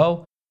doing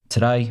well.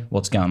 Today,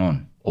 what's going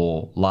on?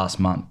 Or last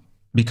month.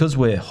 Because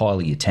we're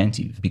highly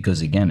attentive,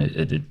 because again,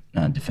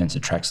 defence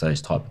attracts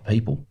those type of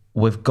people,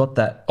 we've got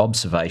that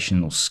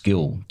observational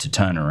skill to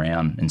turn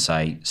around and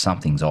say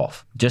something's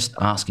off. Just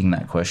asking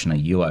that question, are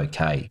you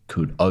okay,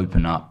 could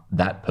open up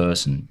that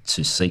person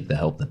to seek the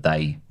help that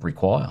they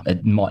require.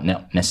 It might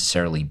not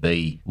necessarily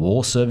be a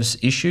war service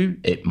issue.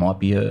 It might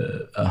be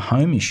a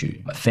home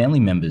issue. A family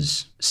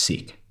member's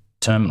sick,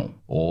 terminal,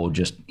 or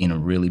just in a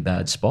really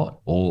bad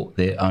spot, or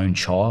their own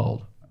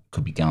child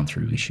could be going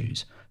through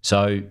issues.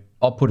 So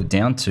I'll put it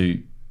down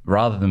to,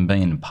 rather than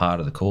being a part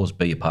of the cause,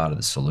 be a part of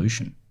the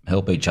solution.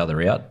 Help each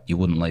other out. You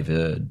wouldn't leave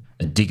a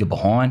digger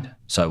behind,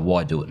 so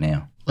why do it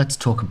now? Let's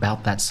talk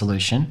about that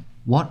solution.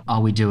 What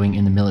are we doing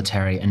in the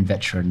military and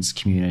veterans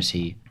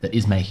community that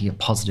is making a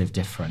positive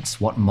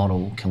difference? What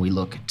model can we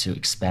look to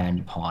expand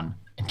upon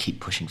and keep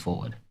pushing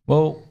forward?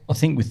 Well, I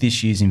think with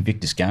this year's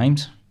Invictus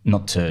Games,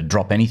 not to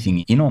drop anything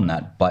in on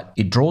that, but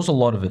it draws a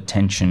lot of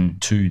attention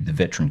to the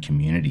veteran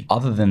community.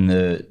 Other than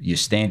your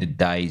standard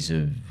days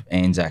of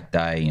Anzac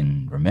Day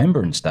and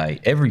Remembrance Day,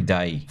 every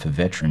day for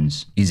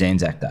veterans is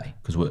Anzac Day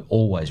because we're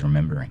always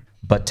remembering.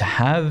 But to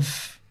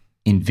have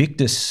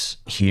Invictus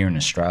here in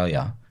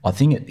Australia, I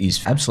think it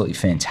is absolutely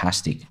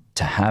fantastic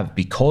to have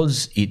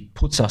because it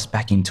puts us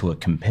back into a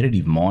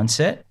competitive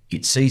mindset.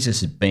 It sees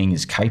us as being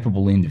as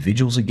capable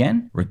individuals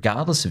again,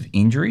 regardless of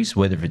injuries,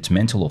 whether it's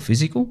mental or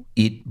physical.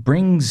 It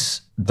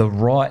brings the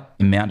right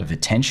amount of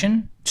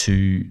attention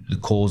to the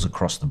cause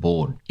across the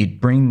board.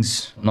 It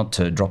brings, not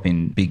to drop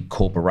in big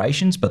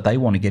corporations, but they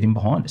want to get in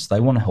behind us.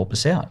 They want to help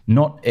us out.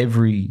 Not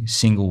every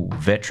single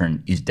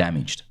veteran is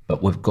damaged,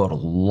 but we've got a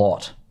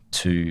lot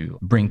to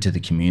bring to the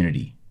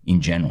community in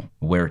general.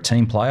 We're a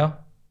team player.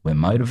 We're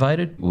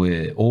motivated.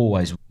 We're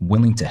always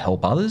willing to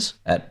help others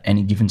at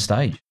any given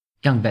stage.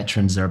 Young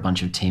Veterans are a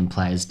bunch of team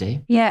players,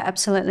 Dee. Yeah,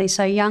 absolutely.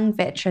 So Young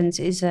Veterans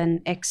is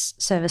an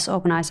ex-service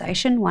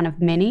organisation, one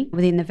of many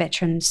within the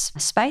veterans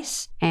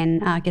space.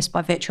 And I guess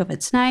by virtue of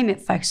its name, it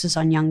focuses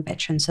on young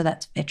veterans. So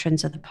that's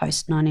veterans of the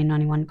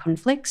post-1991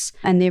 conflicts.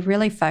 And they're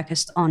really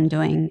focused on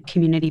doing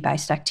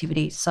community-based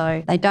activities.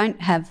 So they don't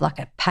have like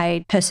a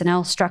paid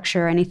personnel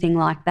structure or anything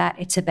like that.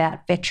 It's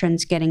about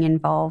veterans getting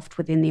involved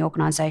within the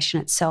organisation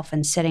itself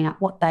and setting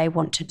up what they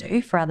want to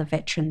do for other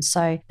veterans.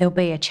 So there'll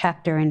be a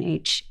chapter in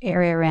each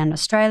area around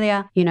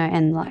Australia,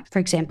 and like, for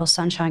example,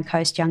 Sunshine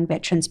Coast young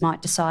veterans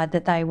might decide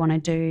that they want to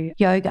do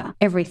yoga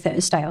every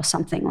Thursday or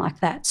something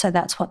like that. So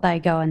that's what they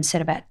go and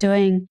set about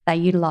doing. They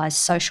utilise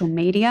social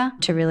media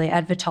to really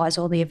advertise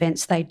all the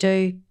events they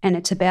do. And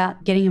it's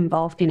about getting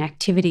involved in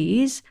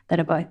activities that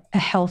are both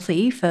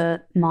healthy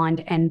for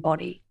mind and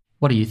body.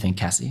 What do you think,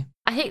 Cassie?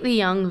 I think the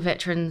Young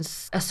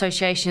Veterans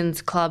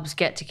Associations, clubs,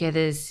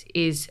 get-togethers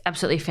is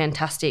absolutely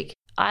fantastic.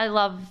 I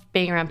love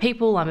being around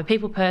people. I'm a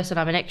people person.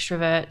 I'm an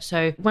extrovert.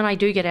 So when I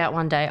do get out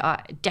one day,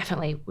 I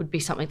definitely would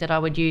be something that I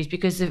would use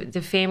because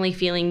the family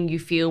feeling you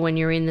feel when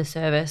you're in the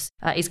service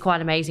is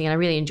quite amazing, and I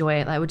really enjoy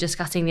it. Like we were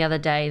discussing the other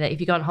day that if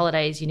you go on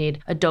holidays, you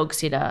need a dog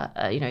sitter,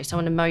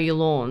 someone to mow your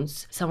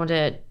lawns, someone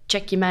to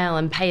check your mail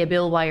and pay a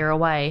bill while you're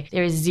away.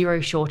 There is zero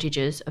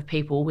shortages of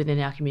people within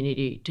our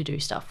community to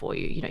do stuff for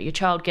you. Your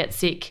child gets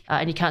sick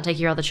and you can't take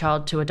your other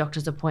child to a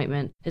doctor's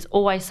appointment. There's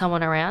always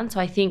someone around. So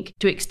I think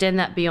to extend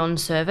that beyond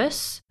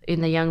service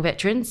in the young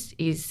veterans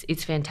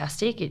it's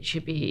fantastic. It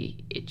should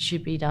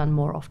be done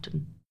more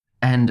often.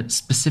 And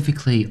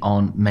specifically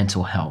on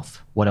mental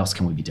health, what else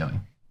can we be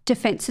doing?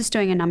 Defence is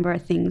doing a number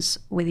of things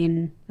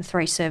within the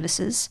three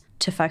services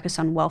to focus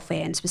on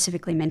welfare and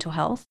specifically mental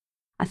health.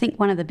 I think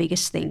one of the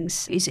biggest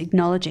things is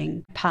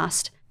acknowledging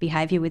past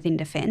behaviour within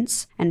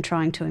Defence and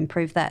trying to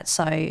improve that.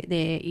 So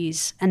there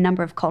is a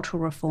number of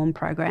cultural reform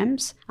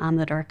programs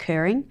that are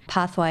occurring.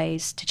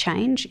 Pathways to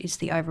Change is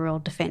the overall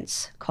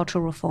Defence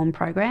cultural reform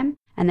program.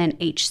 And then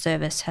each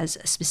service has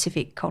a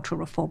specific cultural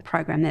reform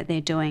program that they're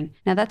doing.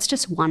 Now that's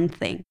just one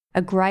thing.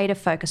 A greater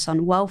focus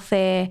on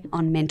welfare,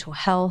 on mental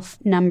health,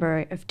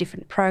 number of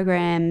different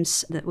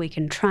programs that we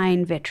can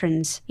train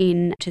veterans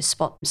in to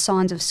spot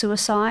signs of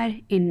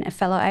suicide in a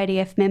fellow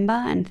ADF member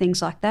and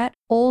things like that.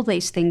 All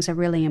these things are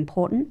really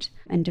important,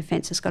 and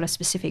Defence has got a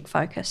specific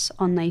focus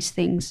on these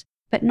things.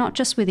 But not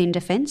just within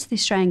Defence, the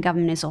Australian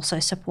government is also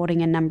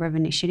supporting a number of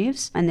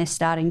initiatives, and they're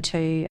starting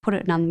to put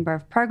a number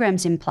of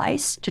programs in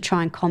place to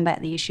try and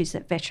combat the issues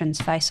that veterans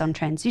face on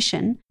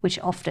transition, which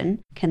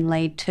often can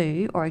lead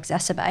to or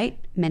exacerbate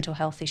mental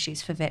health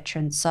issues for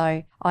veterans.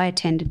 So I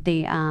attended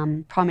the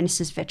Prime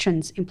Minister's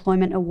Veterans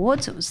Employment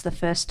Awards. It was the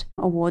first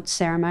awards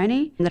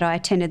ceremony that I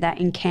attended that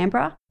in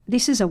Canberra.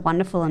 This is a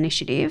wonderful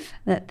initiative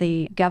that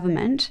the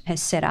government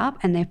has set up,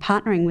 and they're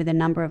partnering with a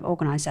number of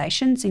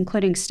organisations,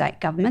 including state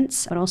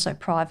governments, but also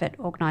private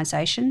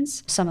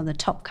organisations. Some of the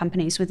top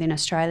companies within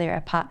Australia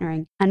are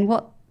partnering. And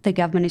what the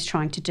government is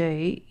trying to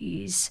do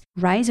is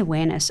raise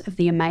awareness of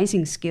the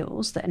amazing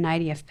skills that an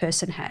ADF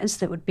person has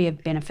that would be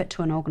of benefit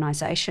to an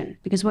organisation.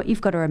 Because what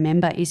you've got to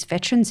remember is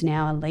veterans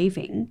now are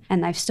leaving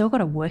and they've still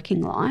got a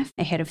working life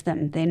ahead of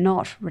them. They're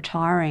not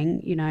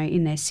retiring,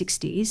 in their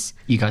 60s.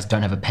 You guys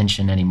don't have a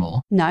pension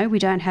anymore? No, we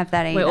don't have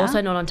that either. We're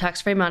also not on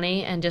tax-free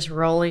money and just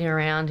rolling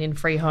around in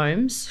free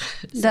homes.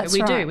 That's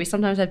right. do. We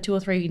sometimes have 2 or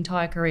 3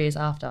 entire careers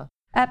after.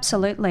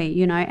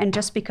 Absolutely, and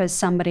just because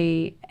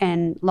somebody,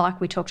 and like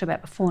we talked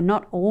about before,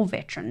 not all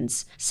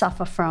veterans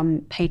suffer from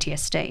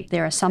PTSD.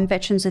 There are some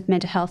veterans with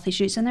mental health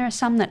issues and there are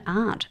some that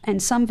aren't.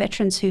 And some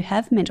veterans who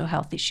have mental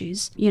health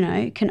issues,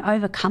 can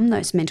overcome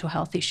those mental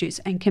health issues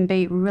and can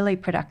be a really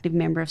productive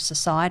member of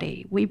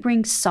society. We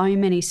bring so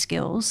many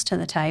skills to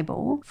the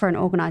table for an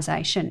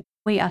organisation.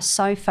 We are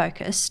so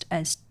focused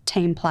as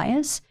team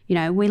players.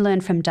 We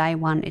learn from day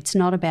one, it's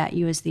not about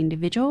you as the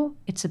individual,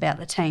 it's about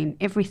the team.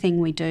 Everything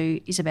we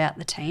do is about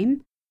the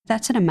team.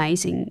 That's an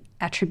amazing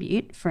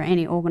attribute for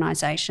any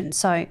organisation.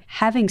 So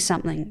having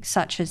something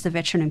such as the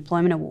Veteran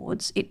Employment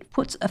Awards, it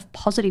puts a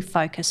positive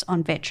focus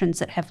on veterans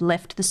that have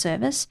left the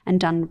service and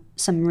done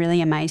some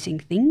really amazing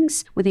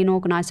things within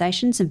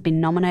organisations and been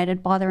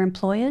nominated by their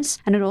employers.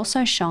 And it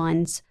also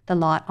shines the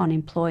light on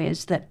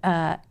employers that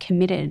are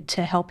committed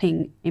to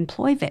helping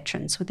employ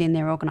veterans within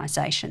their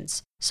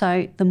organisations.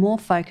 So the more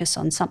focus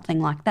on something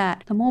like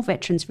that, the more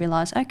veterans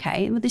realise,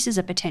 okay, well, this is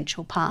a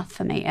potential path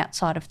for me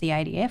outside of the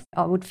ADF.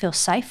 I would feel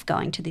safe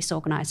going to this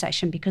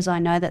organisation because I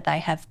know that they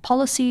have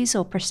policies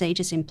or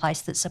procedures in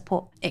place that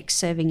support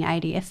ex-serving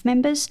ADF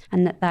members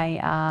and that they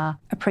are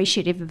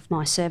appreciative of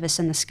my service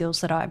and the skills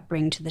that I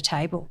bring to the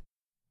table.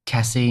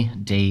 Cassie,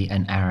 Dee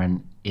and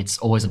Aaron, it's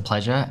always a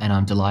pleasure and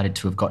I'm delighted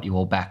to have got you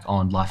all back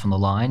on Life on the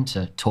Line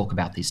to talk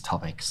about these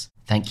topics.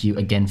 Thank you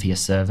again for your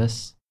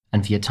service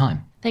and for your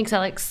time. Thanks,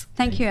 Alex.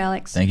 Thank you,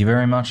 Alex. Thank you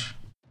very much.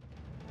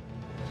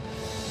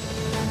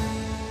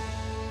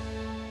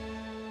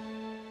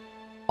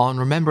 On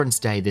Remembrance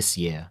Day this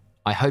year,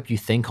 I hope you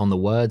think on the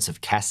words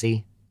of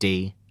Cassie,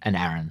 Dee and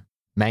Aaron.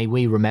 May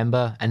we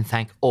remember and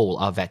thank all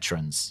our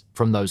veterans,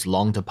 from those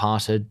long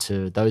departed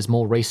to those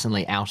more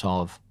recently out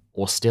of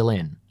or still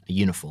in a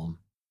uniform.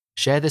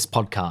 Share this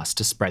podcast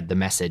to spread the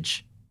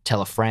message.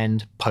 Tell a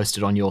friend, post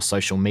it on your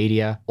social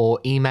media,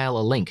 or email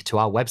a link to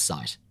our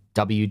website,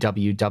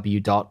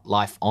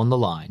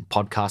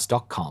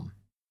 www.lifeonthelinepodcast.com.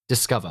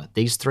 Discover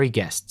these 3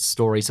 guests'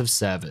 stories of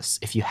service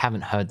if you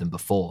haven't heard them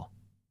before.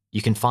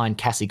 You can find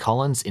Cassie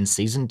Collins in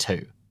Season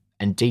 2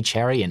 and Dee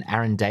Cherry and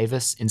Aaron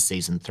Davis in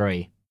Season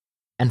 3.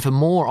 And for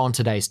more on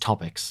today's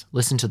topics,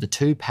 listen to the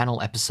 2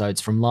 panel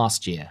episodes from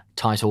last year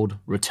titled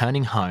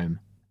Returning Home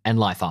and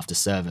Life After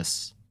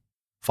Service.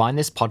 Find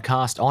this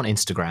podcast on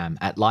Instagram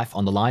at Life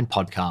on the Line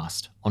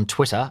Podcast, on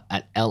Twitter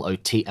at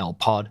LOTL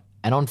Pod,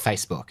 and on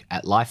Facebook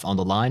at Life on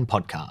the Line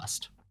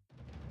Podcast.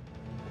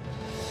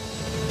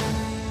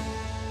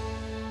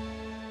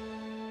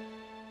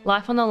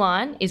 Life on the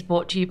Line is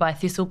brought to you by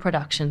Thistle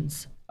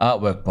Productions.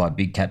 Artwork by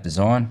Big Cat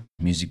Design,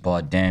 music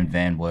by Dan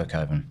Van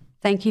Werkhoven.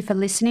 Thank you for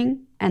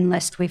listening, and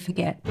lest we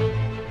forget.